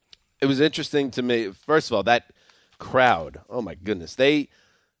questions. It was interesting to me. First of all, that crowd. Oh my goodness, they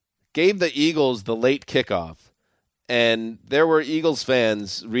gave the Eagles the late kickoff, and there were Eagles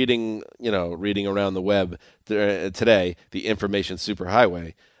fans reading around the web today, the information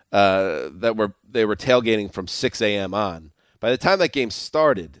superhighway, they were tailgating from 6 a.m. on. By the time that game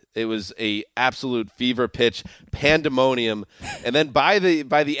started, it was a absolute fever pitch pandemonium, and then by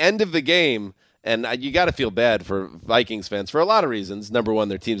the end of the game, and you got to feel bad for Vikings fans for a lot of reasons. Number one,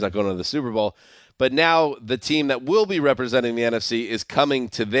 their team's not going to the Super Bowl. But now the team that will be representing the NFC is coming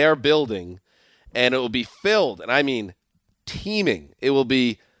to their building, and it will be filled, and I mean teeming. It will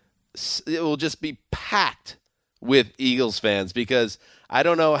just be packed with Eagles fans, because I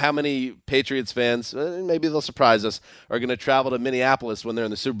don't know how many Patriots fans, maybe they'll surprise us, are going to travel to Minneapolis when they're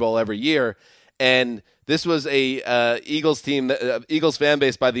in the Super Bowl every year. And this was a Eagles team, Eagles fan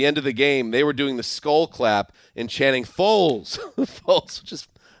base. By the end of the game, they were doing the skull clap and chanting "Foles," Foles, which is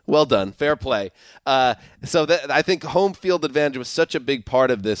well done, fair play. So I think home field advantage was such a big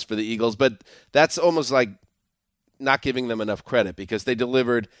part of this for the Eagles, but that's almost like not giving them enough credit, because they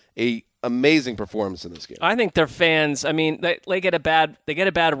delivered a amazing performance in this game. I think their fans, I mean, they get a bad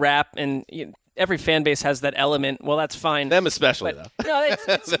rap, and every fan base has that element. Well, that's fine. Them especially, though. No,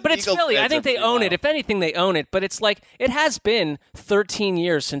 but it's Philly. I think they own it. If anything, they own it. But it's like, it has been 13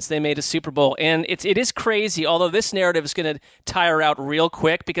 years since they made a Super Bowl, and it is crazy, although this narrative is going to tire out real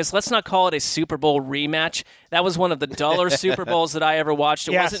quick, because let's not call it a Super Bowl rematch. That was one of the duller Super Bowls that I ever watched.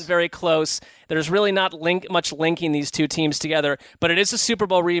 It wasn't very close. There's really not much linking these two teams together, but it is a Super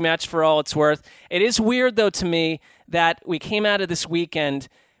Bowl rematch for all it's worth. It is weird, though, to me, that we came out of this weekend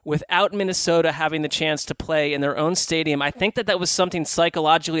without Minnesota having the chance to play in their own stadium. I think that was something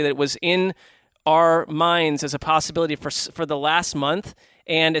psychologically that was in our minds as a possibility for the last month,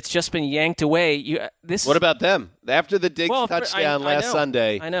 and it's just been yanked away. What about them? After the Diggs touchdown last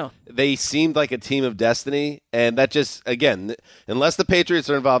Sunday, I know they seemed like a team of destiny, and that just, again, unless the Patriots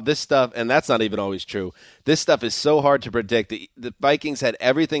are involved, this stuff, and that's not even always true, this stuff is so hard to predict. The Vikings had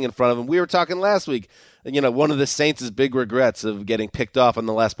everything in front of them. We were talking last week, one of the Saints' big regrets of getting picked off on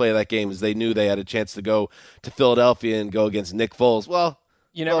the last play of that game is they knew they had a chance to go to Philadelphia and go against Nick Foles. Well,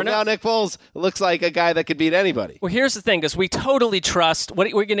 you never know. Now Nick Foles looks like a guy that could beat anybody. Well, here's the thing, because we totally trust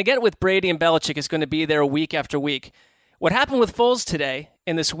what we're going to get with Brady and Belichick is going to be there week after week. What happened with Foles today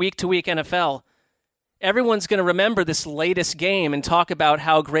in this week-to-week NFL, everyone's going to remember this latest game and talk about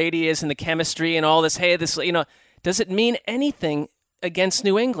how great he is and the chemistry and all this. Hey, does it mean anything against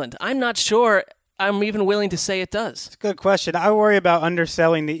New England? I'm not sure I'm even willing to say it does. It's a good question. I worry about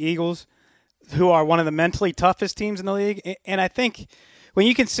underselling the Eagles, who are one of the mentally toughest teams in the league. And I think when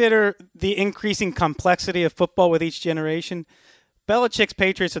you consider the increasing complexity of football with each generation, Belichick's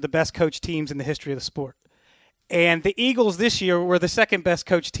Patriots are the best coached teams in the history of the sport. And the Eagles this year were the second best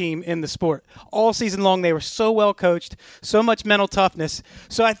coached team in the sport. All season long, they were so well coached, so much mental toughness.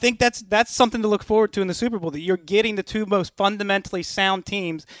 So I think that's something to look forward to in the Super Bowl, that you're getting the two most fundamentally sound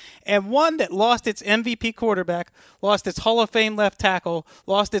teams, and one that lost its MVP quarterback, lost its Hall of Fame left tackle,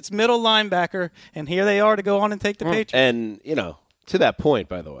 lost its middle linebacker, and here they are to go on and take the Patriots. And, to that point,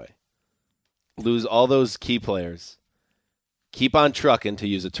 by the way, lose all those key players, keep on trucking, to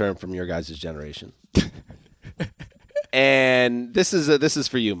use a term from your guys' generation. And this is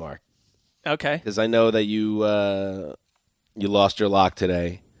for you, Mark. Okay. Because I know that you lost your lock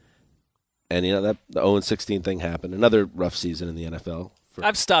today, and that the 0-16 thing happened. Another rough season in the NFL.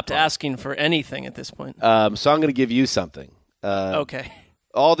 I've stopped asking for anything at this point. So I'm going to give you something. Okay.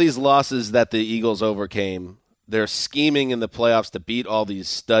 All these losses that the Eagles overcame, they're scheming in the playoffs to beat all these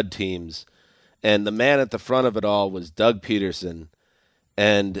stud teams, and the man at the front of it all was Doug Peterson.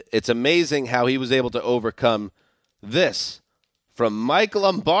 And it's amazing how he was able to overcome this from Mike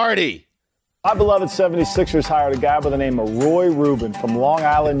Lombardi. My beloved 76ers hired a guy by the name of Roy Rubin from Long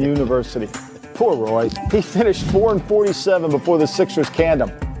Island University. Poor Roy. He finished 4-47 before the Sixers canned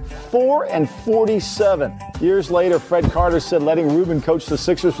him. 4-47. Years later, Fred Carter said letting Rubin coach the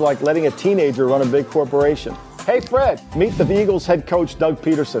Sixers was like letting a teenager run a big corporation. Hey, Fred, meet the Eagles head coach, Doug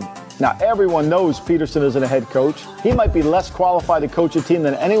Peterson. Now, everyone knows Peterson isn't a head coach. He might be less qualified to coach a team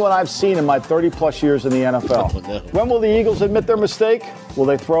than anyone I've seen in my 30-plus years in the NFL. Oh, no. When will the Eagles admit their mistake? Will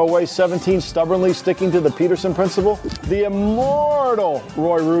they throw away 17 stubbornly sticking to the Peterson principle? The immortal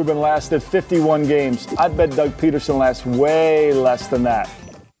Roy Rubin lasted 51 games. I bet Doug Peterson lasts way less than that.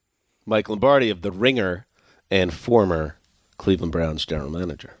 Mike Lombardi of The Ringer and former Cleveland Browns general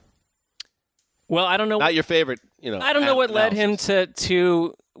manager. Well, I don't know. Not your favorite, I don't know what led him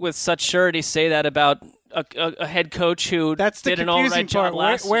to with such surety say that about a head coach who did an all right job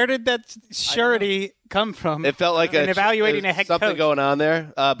last. Where did that surety come from? It felt like evaluating a head something coach. going on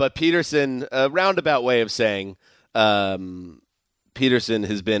there. But Peterson, a roundabout way of saying, Peterson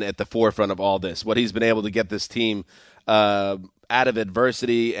has been at the forefront of all this. What he's been able to get this team out of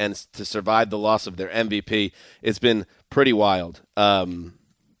adversity and to survive the loss of their MVP, it's been pretty wild.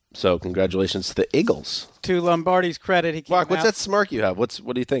 So congratulations to the Eagles. To Lombardi's credit, he came Mark, what's out. that smirk you have? What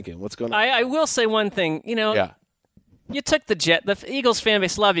are you thinking? What's going on? I will say one thing. Yeah. You took the Eagles fan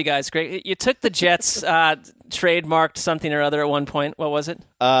base. Love you guys, great. You took the Jets trademarked something or other at one point. What was it?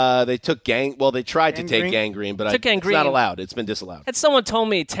 They took they tried to take gangrene, but it's not allowed. It's been disallowed. And someone told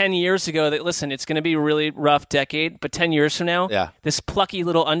me 10 years ago that, listen, it's going to be a really rough decade, but 10 years from now, this plucky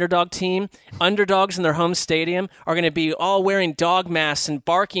little underdog team, underdogs in their home stadium, are going to be all wearing dog masks and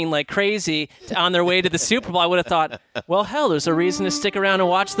barking like crazy on their way to the Super Bowl. I would have thought, well, hell, there's a reason to stick around and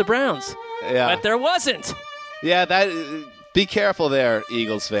watch the Browns. Yeah. But there wasn't. Yeah, be careful there,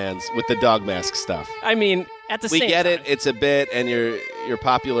 Eagles fans, with the dog mask stuff. I mean, at the same time. We get it. It's a bit, and your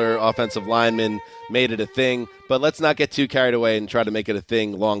popular offensive lineman made it a thing. But let's not get too carried away and try to make it a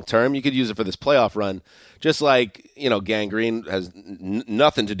thing long term. You could use it for this playoff run, just like gangrene has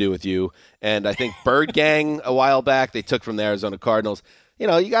nothing to do with you. And I think Bird Gang a while back they took from the Arizona Cardinals.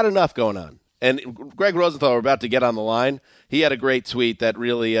 You got enough going on. And Greg Rosenthal, we're about to get on the line. He had a great tweet that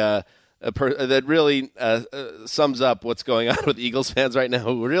really. Sums up what's going on with Eagles fans right now,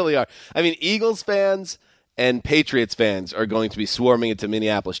 who really are. I mean, Eagles fans and Patriots fans are going to be swarming into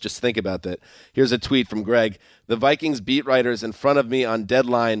Minneapolis. Just think about that. Here's a tweet from Greg. The Vikings beat writers in front of me on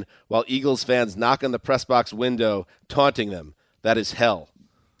deadline while Eagles fans knock on the press box window, taunting them. That is hell.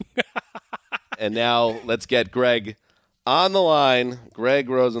 And now let's get Greg on the line. Greg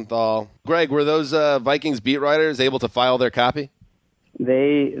Rosenthal. Greg, were those Vikings beat writers able to file their copy?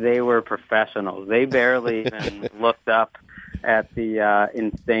 They were professionals. They barely even looked up at the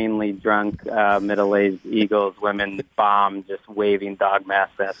insanely drunk middle-aged Eagles women bomb, just waving dog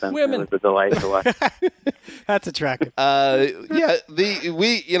masks at them. Women. It was a delight to watch. That's attractive.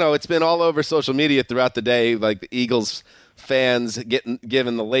 It's been all over social media throughout the day. Like the Eagles fans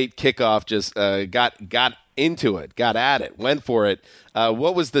given the late kickoff, just got into it, got at it, went for it.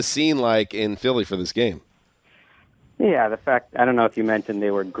 What was the scene like in Philly for this game? Yeah, the fact, I don't know if you mentioned they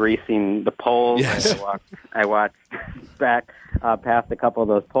were greasing the poles. Yes. I watched back past a couple of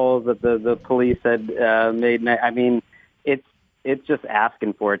those poles that the police had made. I mean, it's just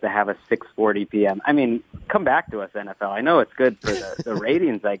asking for it to have a 6:40 p.m. I mean, come back to us, NFL. I know it's good for the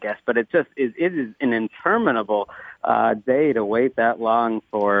ratings, I guess, but it is an interminable day to wait that long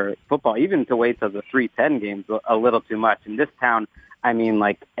for football. Even to wait till the 3:10 game's a little too much. In this town, I mean,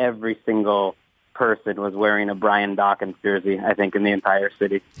 like every single person was wearing a Brian Dawkins jersey, I think, in the entire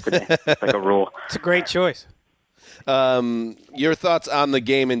city today. It's like a rule. It's a great choice. Your thoughts on the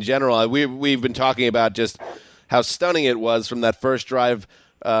game in general? We've been talking about just how stunning it was from that first drive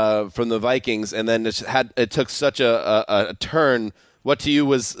from the Vikings, and then it took such a turn. What to you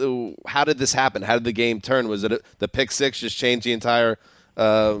was, how did this happen? How did the game turn? Was it the pick six just changed the entire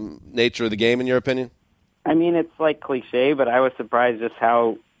nature of the game, in your opinion? I mean, it's like cliche, but I was surprised just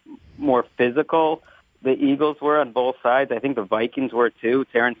how more physical the Eagles were on both sides. I think the Vikings were too.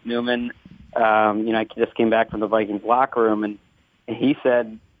 Terrence Newman, I just came back from the Vikings locker room, and he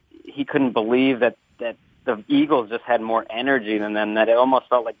said he couldn't believe that the Eagles just had more energy than them, that it almost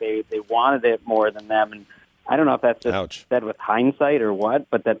felt like they wanted it more than them. And I don't know if that's just said with hindsight or what,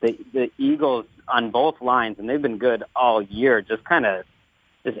 but that the Eagles on both lines, and they've been good all year, just kind of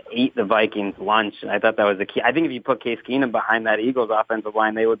just ate the Vikings' lunch. And I thought that was the key. I think if you put Case Keenum behind that Eagles offensive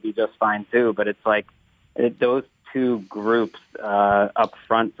line, they would be just fine too. But it's like those two groups up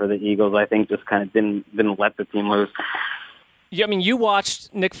front for the Eagles, I think, just kind of didn't let the team loose. Yeah, I mean, you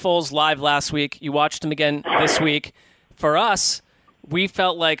watched Nick Foles live last week. You watched him again this week. For us, we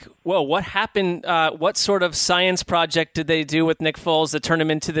felt like, whoa, what happened? What sort of science project did they do with Nick Foles that turned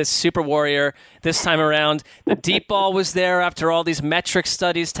him into this super warrior this time around? The deep ball was there after all these metric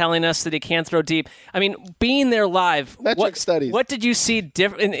studies telling us that he can't throw deep. I mean, being there live, what did you see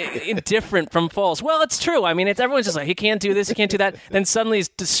different from Foles? Well, it's true. I mean, everyone's just like, he can't do this, he can't do that. Then suddenly he's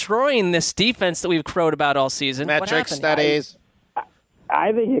destroying this defense that we've crowed about all season. Metric studies.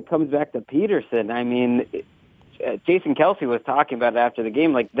 I think it comes back to Peterson. I mean, Jason Kelce was talking about it after the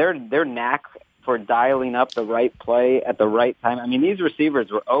game, like their knack for dialing up the right play at the right time. I mean, these receivers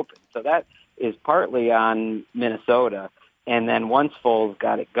were open, so that is partly on Minnesota. And then once Foles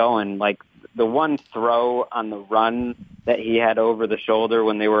got it going, like the one throw on the run that he had over the shoulder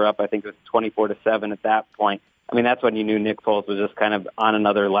when they were up, I think it was 24-7 at that point. I mean, that's when you knew Nick Foles was just kind of on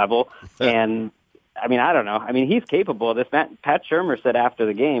another level. And I mean, I don't know. I mean, he's capable of this. Pat Shurmur said after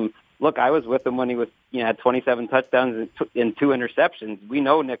the game, look, I was with him when he was, had 27 touchdowns and 2 interceptions. We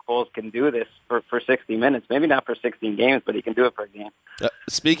know Nick Foles can do this for 60 minutes. Maybe not for 16 games, but he can do it for a game.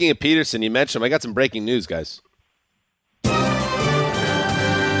 Speaking of Peterson, you mentioned him. I got some breaking news, guys.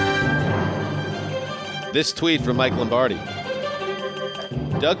 This tweet from Mike Lombardi.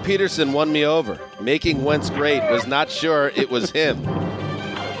 Doug Peterson won me over. Making Wentz great. Was not sure it was him.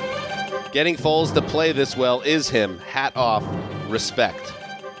 Getting Foles to play this well is him. Hat off. Respect.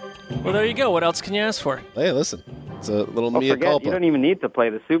 Well, there you go. What else can you ask for? Hey, listen. It's a little mea culpa. You don't even need to play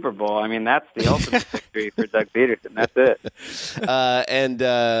the Super Bowl. I mean, that's the ultimate victory for Doug Peterson. That's it. And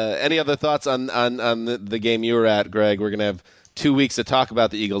any other thoughts on the game you were at, Greg? We're going to have 2 weeks to talk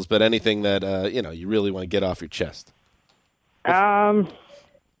about the Eagles, but anything that you really want to get off your chest?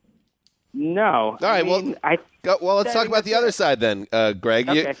 No. All right. Let's talk about the other side then, Greg.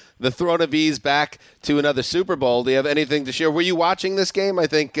 Okay. The throne of ease back to another Super Bowl. Do you have anything to share? Were you watching this game? I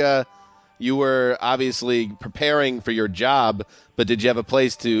think you were obviously preparing for your job, but did you have a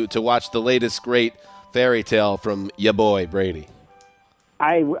place to watch the latest great fairy tale from ya boy Brady?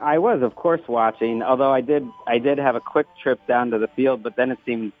 I was, of course, watching, although I did have a quick trip down to the field, but then it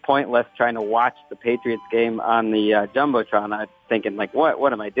seemed pointless trying to watch the Patriots game on the Jumbotron. I was thinking, like,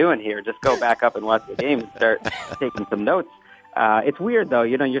 what am I doing here? Just go back up and watch the game and start taking some notes. It's weird, though.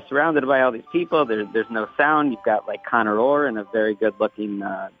 You're surrounded by all these people. There's no sound. You've got, like, Connor Orr in a very good-looking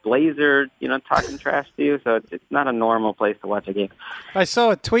blazer, talking trash to you. So it's not a normal place to watch a game. I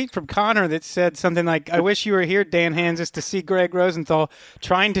saw a tweet from Connor that said something like, I wish you were here, Dan Hanzus, to see Greg Rosenthal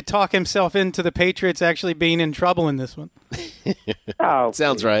trying to talk himself into the Patriots actually being in trouble in this one. Oh,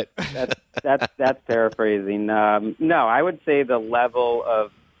 sounds right. That's paraphrasing. No, I would say the level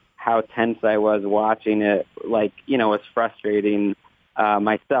of how tense I was watching it, was frustrating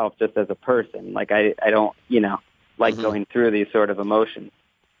myself just as a person. Like, I don't, going through these sort of emotions.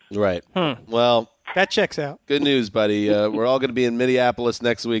 Right. Well, that checks out. Good news, buddy. We're all going to be in Minneapolis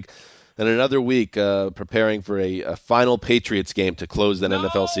next week and another week preparing for a final Patriots game to close that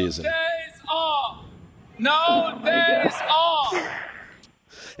NFL season. No days off.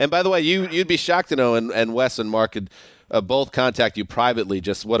 And by the way, you'd be shocked to know, and Wes and Mark could both contact you privately,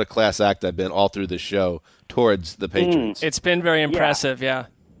 just what a class act I've been all through this show towards the Patriots. It's been very impressive, yeah.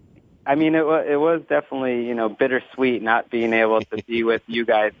 I mean, it was definitely, bittersweet not being able to be with you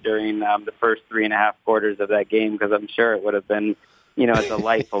guys during the first 3.5 quarters of that game, because I'm sure it would have been, a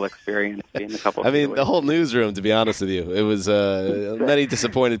delightful experience being a couple. I mean, the whole newsroom, to be honest with you, it was many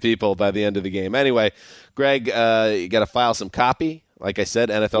disappointed people by the end of the game. Anyway, Greg, you got to file some copy. Like I said,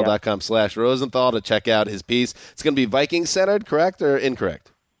 NFL.com/Rosenthal to check out his piece. It's going to be Viking-centered, correct or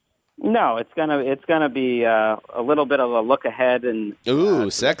incorrect? No, it's gonna be a little bit of a look ahead and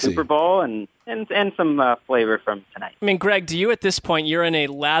sexy Super Bowl and some flavor from tonight. I mean, Greg, do you at this point, you're in a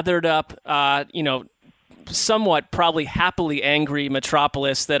lathered up, somewhat probably happily angry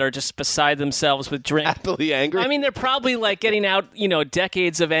metropolis that are just beside themselves with drink. Happily angry? I mean, they're probably like getting out,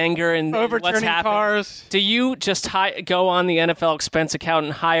 decades of anger and overturning what's happened. Cars. Do you just go on the NFL expense account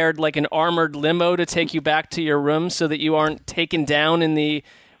and hired like an armored limo to take you back to your room so that you aren't taken down in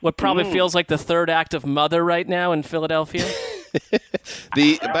what probably feels like the third act of Mother right now in Philadelphia?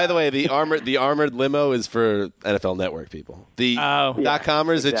 By the way, the armored limo is for NFL Network people. The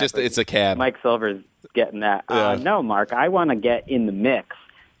 .comers, exactly. It's a cab. Mike Silver's getting that. Yeah. No, Mark, I want to get in the mix.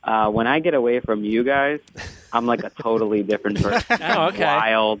 When I get away from you guys, I'm like a totally different person. Oh, okay.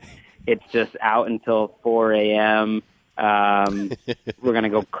 Wild. It's just out until 4 a.m. We're going to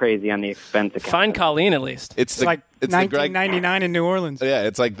go crazy on the expense account. Find Colleen at least. It's like 1999 in New Orleans. Yeah,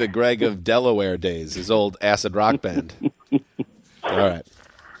 it's like the Greg of Delaware days, his old acid rock band. All right.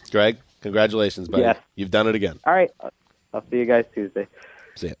 Greg, congratulations, buddy. Yes. You've done it again. All right. I'll see you guys Tuesday.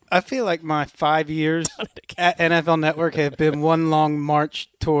 See it. I feel like my 5 years at NFL Network have been one long march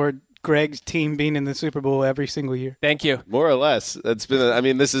toward Greg's team being in the Super Bowl every single year. Thank you. More or less. It's been. I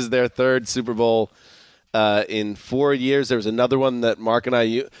mean, this is their third Super Bowl in 4 years. There was another one that Mark and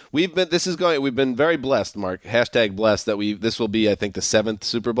I. We've been very blessed, Mark. # blessed that this will be, I think, the 7th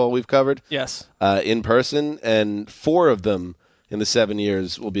Super Bowl we've covered. Yes. In person, and 4 of them in the 7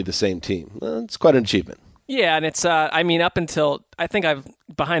 years will be the same team. It's quite an achievement. Yeah, and it's, up until, I think I've,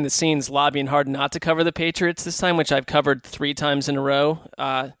 behind the scenes, lobbying hard not to cover the Patriots this time, which I've covered 3 times in a row.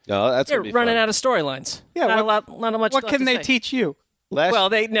 That's they're running out of storylines. Yeah, not much what left can to they say. teach you?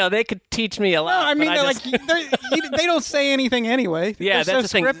 They could teach me a lot. No, I mean, but they don't say anything anyway. Yeah, They're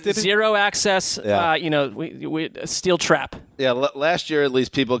that's so the thing. scripted. Zero access, Yeah. we steel trap. Yeah, last year at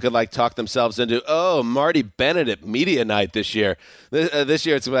least people could talk themselves into, Marty Bennett at Media Night this year. This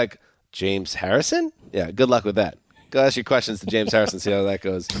year it's like, James Harrison? Yeah, good luck with that. Go ask your questions to James Harrison, see how that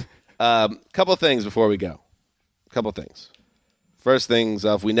goes. Couple things before we go. Couple things. First things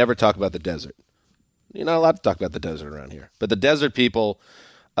off, we never talk about the desert. You're not allowed to talk about the desert around here. But the desert people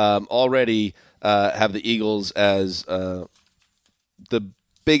already have the Eagles as the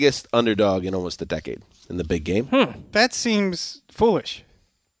biggest underdog in almost a decade in the big game. That seems foolish.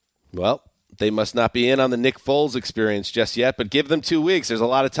 Well, they must not be in on the Nick Foles experience just yet, but give them 2 weeks. There's a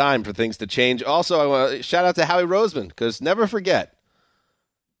lot of time for things to change. Also, I want to shout out to Howie Roseman, because never forget,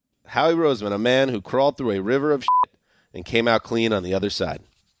 Howie Roseman, a man who crawled through a river of shit and came out clean on the other side.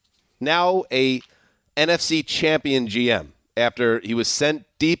 Now a NFC champion GM, after he was sent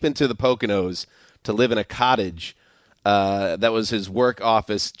deep into the Poconos to live in a cottage that was his work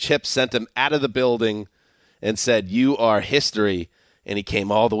office. Chip sent him out of the building and said, "You are history." And he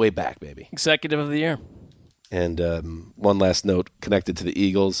came all the way back, baby. Executive of the Year. And one last note connected to the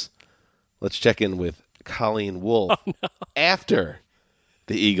Eagles. Let's check in with Colleen Wolfe after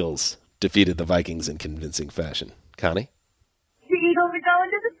the Eagles defeated the Vikings in convincing fashion. Connie? The Eagles are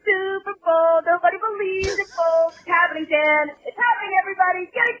going to the Super Bowl. Nobody believes it, folks. It's happening, Dan. It's happening, everybody.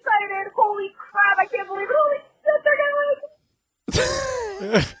 Get excited. Holy crap, I can't believe it. Holy shit, they're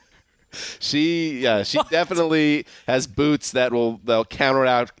going. She definitely has boots they'll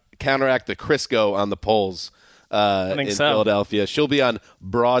counteract the Crisco on the poles in Philadelphia. She'll be on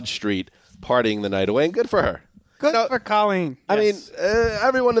Broad Street partying the night away, and good for her. Good for Colleen. I mean,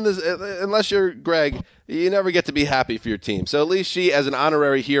 everyone in this, unless you're Greg, you never get to be happy for your team. So at least she, as an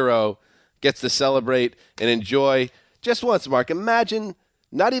honorary hero, gets to celebrate and enjoy just once, Mark. Imagine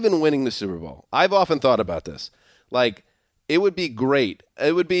not even winning the Super Bowl. I've often thought about this. It would be great.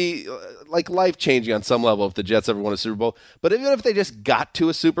 It would be life-changing on some level if the Jets ever won a Super Bowl. But even if they just got to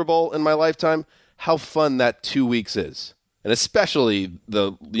a Super Bowl in my lifetime, how fun that 2 weeks is. And especially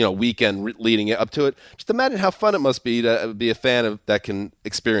the weekend leading up to it. Just imagine how fun it must be to be a fan that can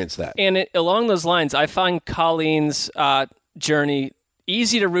experience that. And along those lines, I find Colleen's journey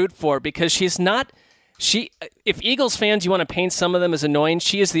easy to root for because she's not... if Eagles fans, you want to paint some of them as annoying,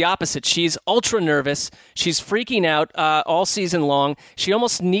 she is the opposite. She's ultra nervous. She's freaking out all season long. She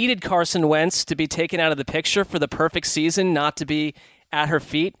almost needed Carson Wentz to be taken out of the picture for the perfect season, not to be at her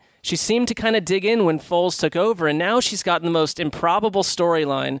feet. She seemed to kind of dig in when Foles took over, and now she's gotten the most improbable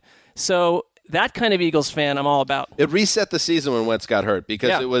storyline. So that kind of Eagles fan I'm all about. It reset the season when Wentz got hurt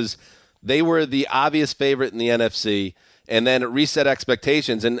because they were the obvious favorite in the NFC, and then it reset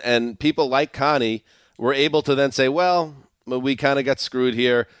expectations. And people like Connie were able to then say, well, we kind of got screwed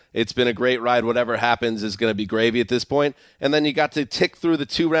here. It's been a great ride. Whatever happens is going to be gravy at this point. And then you got to tick through the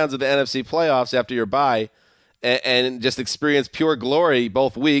 2 rounds of the NFC playoffs after your bye and just experience pure glory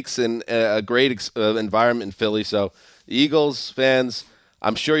both weeks in a great environment in Philly. So Eagles fans,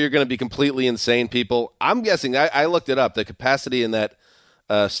 I'm sure you're going to be completely insane people. I'm guessing, I looked it up, the capacity in that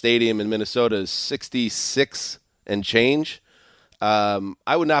stadium in Minnesota is 66 and change.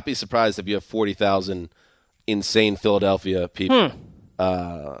 I would not be surprised if you have 40,000 insane Philadelphia people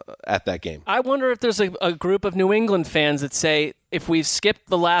at that game. I wonder if there's a group of New England fans that say, if we've skipped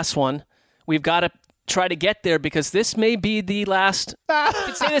the last one, we've got to try to get there because this may be the last. You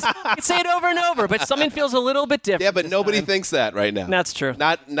could say it over and over, but something feels a little bit different. Yeah, but nobody thinks that right now. That's true.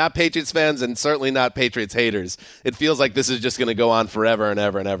 Not Patriots fans, and certainly not Patriots haters. It feels like this is just going to go on forever and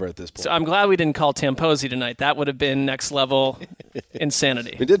ever and ever at this point. So I'm glad we didn't call Tamposi tonight. That would have been next level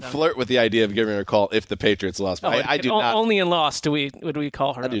insanity. We did flirt with the idea of giving her a call if the Patriots lost. But I do not. Only in loss would we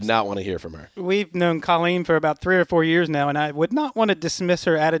call her. I do not want to hear from her. We've known Colleen for about 3 or 4 years now, and I would not want to dismiss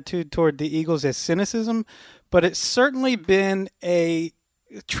her attitude toward the Eagles as cynicism, but it's certainly been a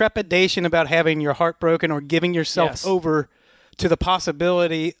trepidation about having your heart broken or giving yourself over to the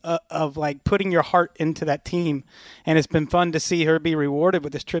possibility of like putting your heart into that team. And it's been fun to see her be rewarded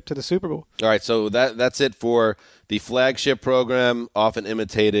with this trip to the Super Bowl. All right, so that's it for the flagship program, often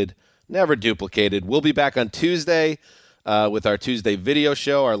imitated, never duplicated. We'll be back on Tuesday with our Tuesday video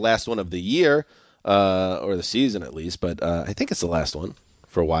show, our last one of the year, or the season at least, but I think it's the last one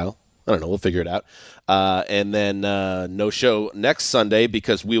for a while. I don't know. We'll figure it out. And then no show next Sunday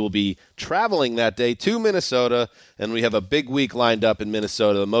because we will be traveling that day to Minnesota, and we have a big week lined up in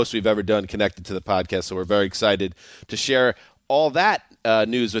Minnesota, the most we've ever done connected to the podcast. So we're very excited to share all that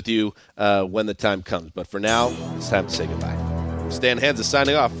news with you when the time comes. But for now, it's time to say goodbye. Stan Hansa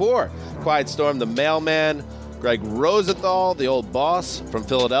signing off for Quiet Storm, the mailman, Greg Rosenthal, the old boss from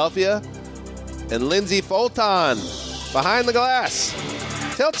Philadelphia, and Lindsey Fulton behind the glass.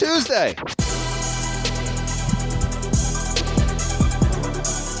 Till Tuesday.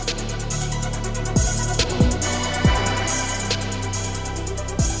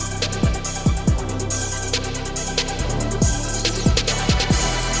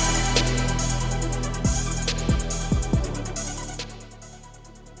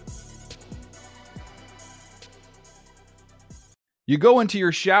 You go into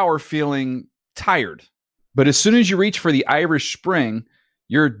your shower feeling tired, but as soon as you reach for the Irish Spring,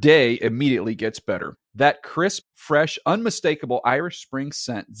 your day immediately gets better. That crisp, fresh, unmistakable Irish Spring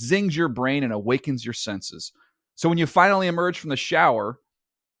scent zings your brain and awakens your senses. So when you finally emerge from the shower,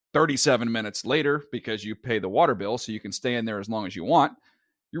 37 minutes later, because you pay the water bill so you can stay in there as long as you want,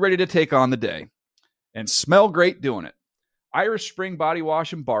 you're ready to take on the day. And smell great doing it. Irish Spring Body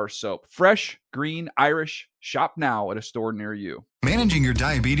Wash and Bar Soap. Fresh, green, Irish. Shop now at a store near you. Managing your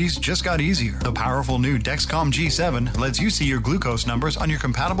diabetes just got easier. The powerful new Dexcom G7 lets you see your glucose numbers on your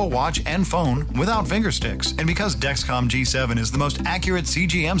compatible watch and phone without finger sticks. And because Dexcom G7 is the most accurate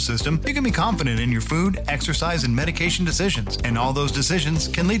CGM system, you can be confident in your food, exercise, and medication decisions. And all those decisions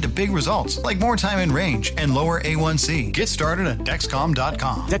can lead to big results, like more time in range and lower A1C. Get started at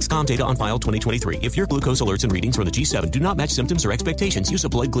Dexcom.com. Dexcom data on file 2023. If your glucose alerts and readings from the G7 do not match symptoms or expectations, use a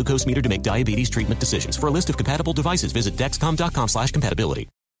blood glucose meter to make diabetes treatment decisions. For a list of compatible devices, visit Dexcom.com/compatibility.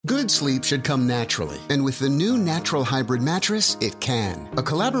 Good sleep should come naturally, and with the new Natural Hybrid mattress, it can. A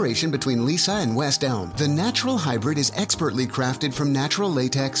collaboration between Lisa and West Elm, the Natural Hybrid is expertly crafted from natural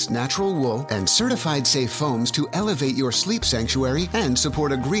latex, natural wool, and certified safe foams to elevate your sleep sanctuary and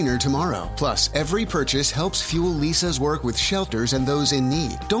support a greener tomorrow. Plus, every purchase helps fuel Lisa's work with shelters and those in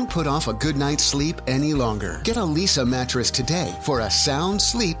need. Don't put off a good night's sleep any longer. Get a Lisa mattress today for a sound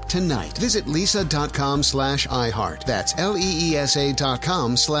sleep tonight. Visit lisa.com/iHeart. That's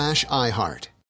LEESA.com/iHeart.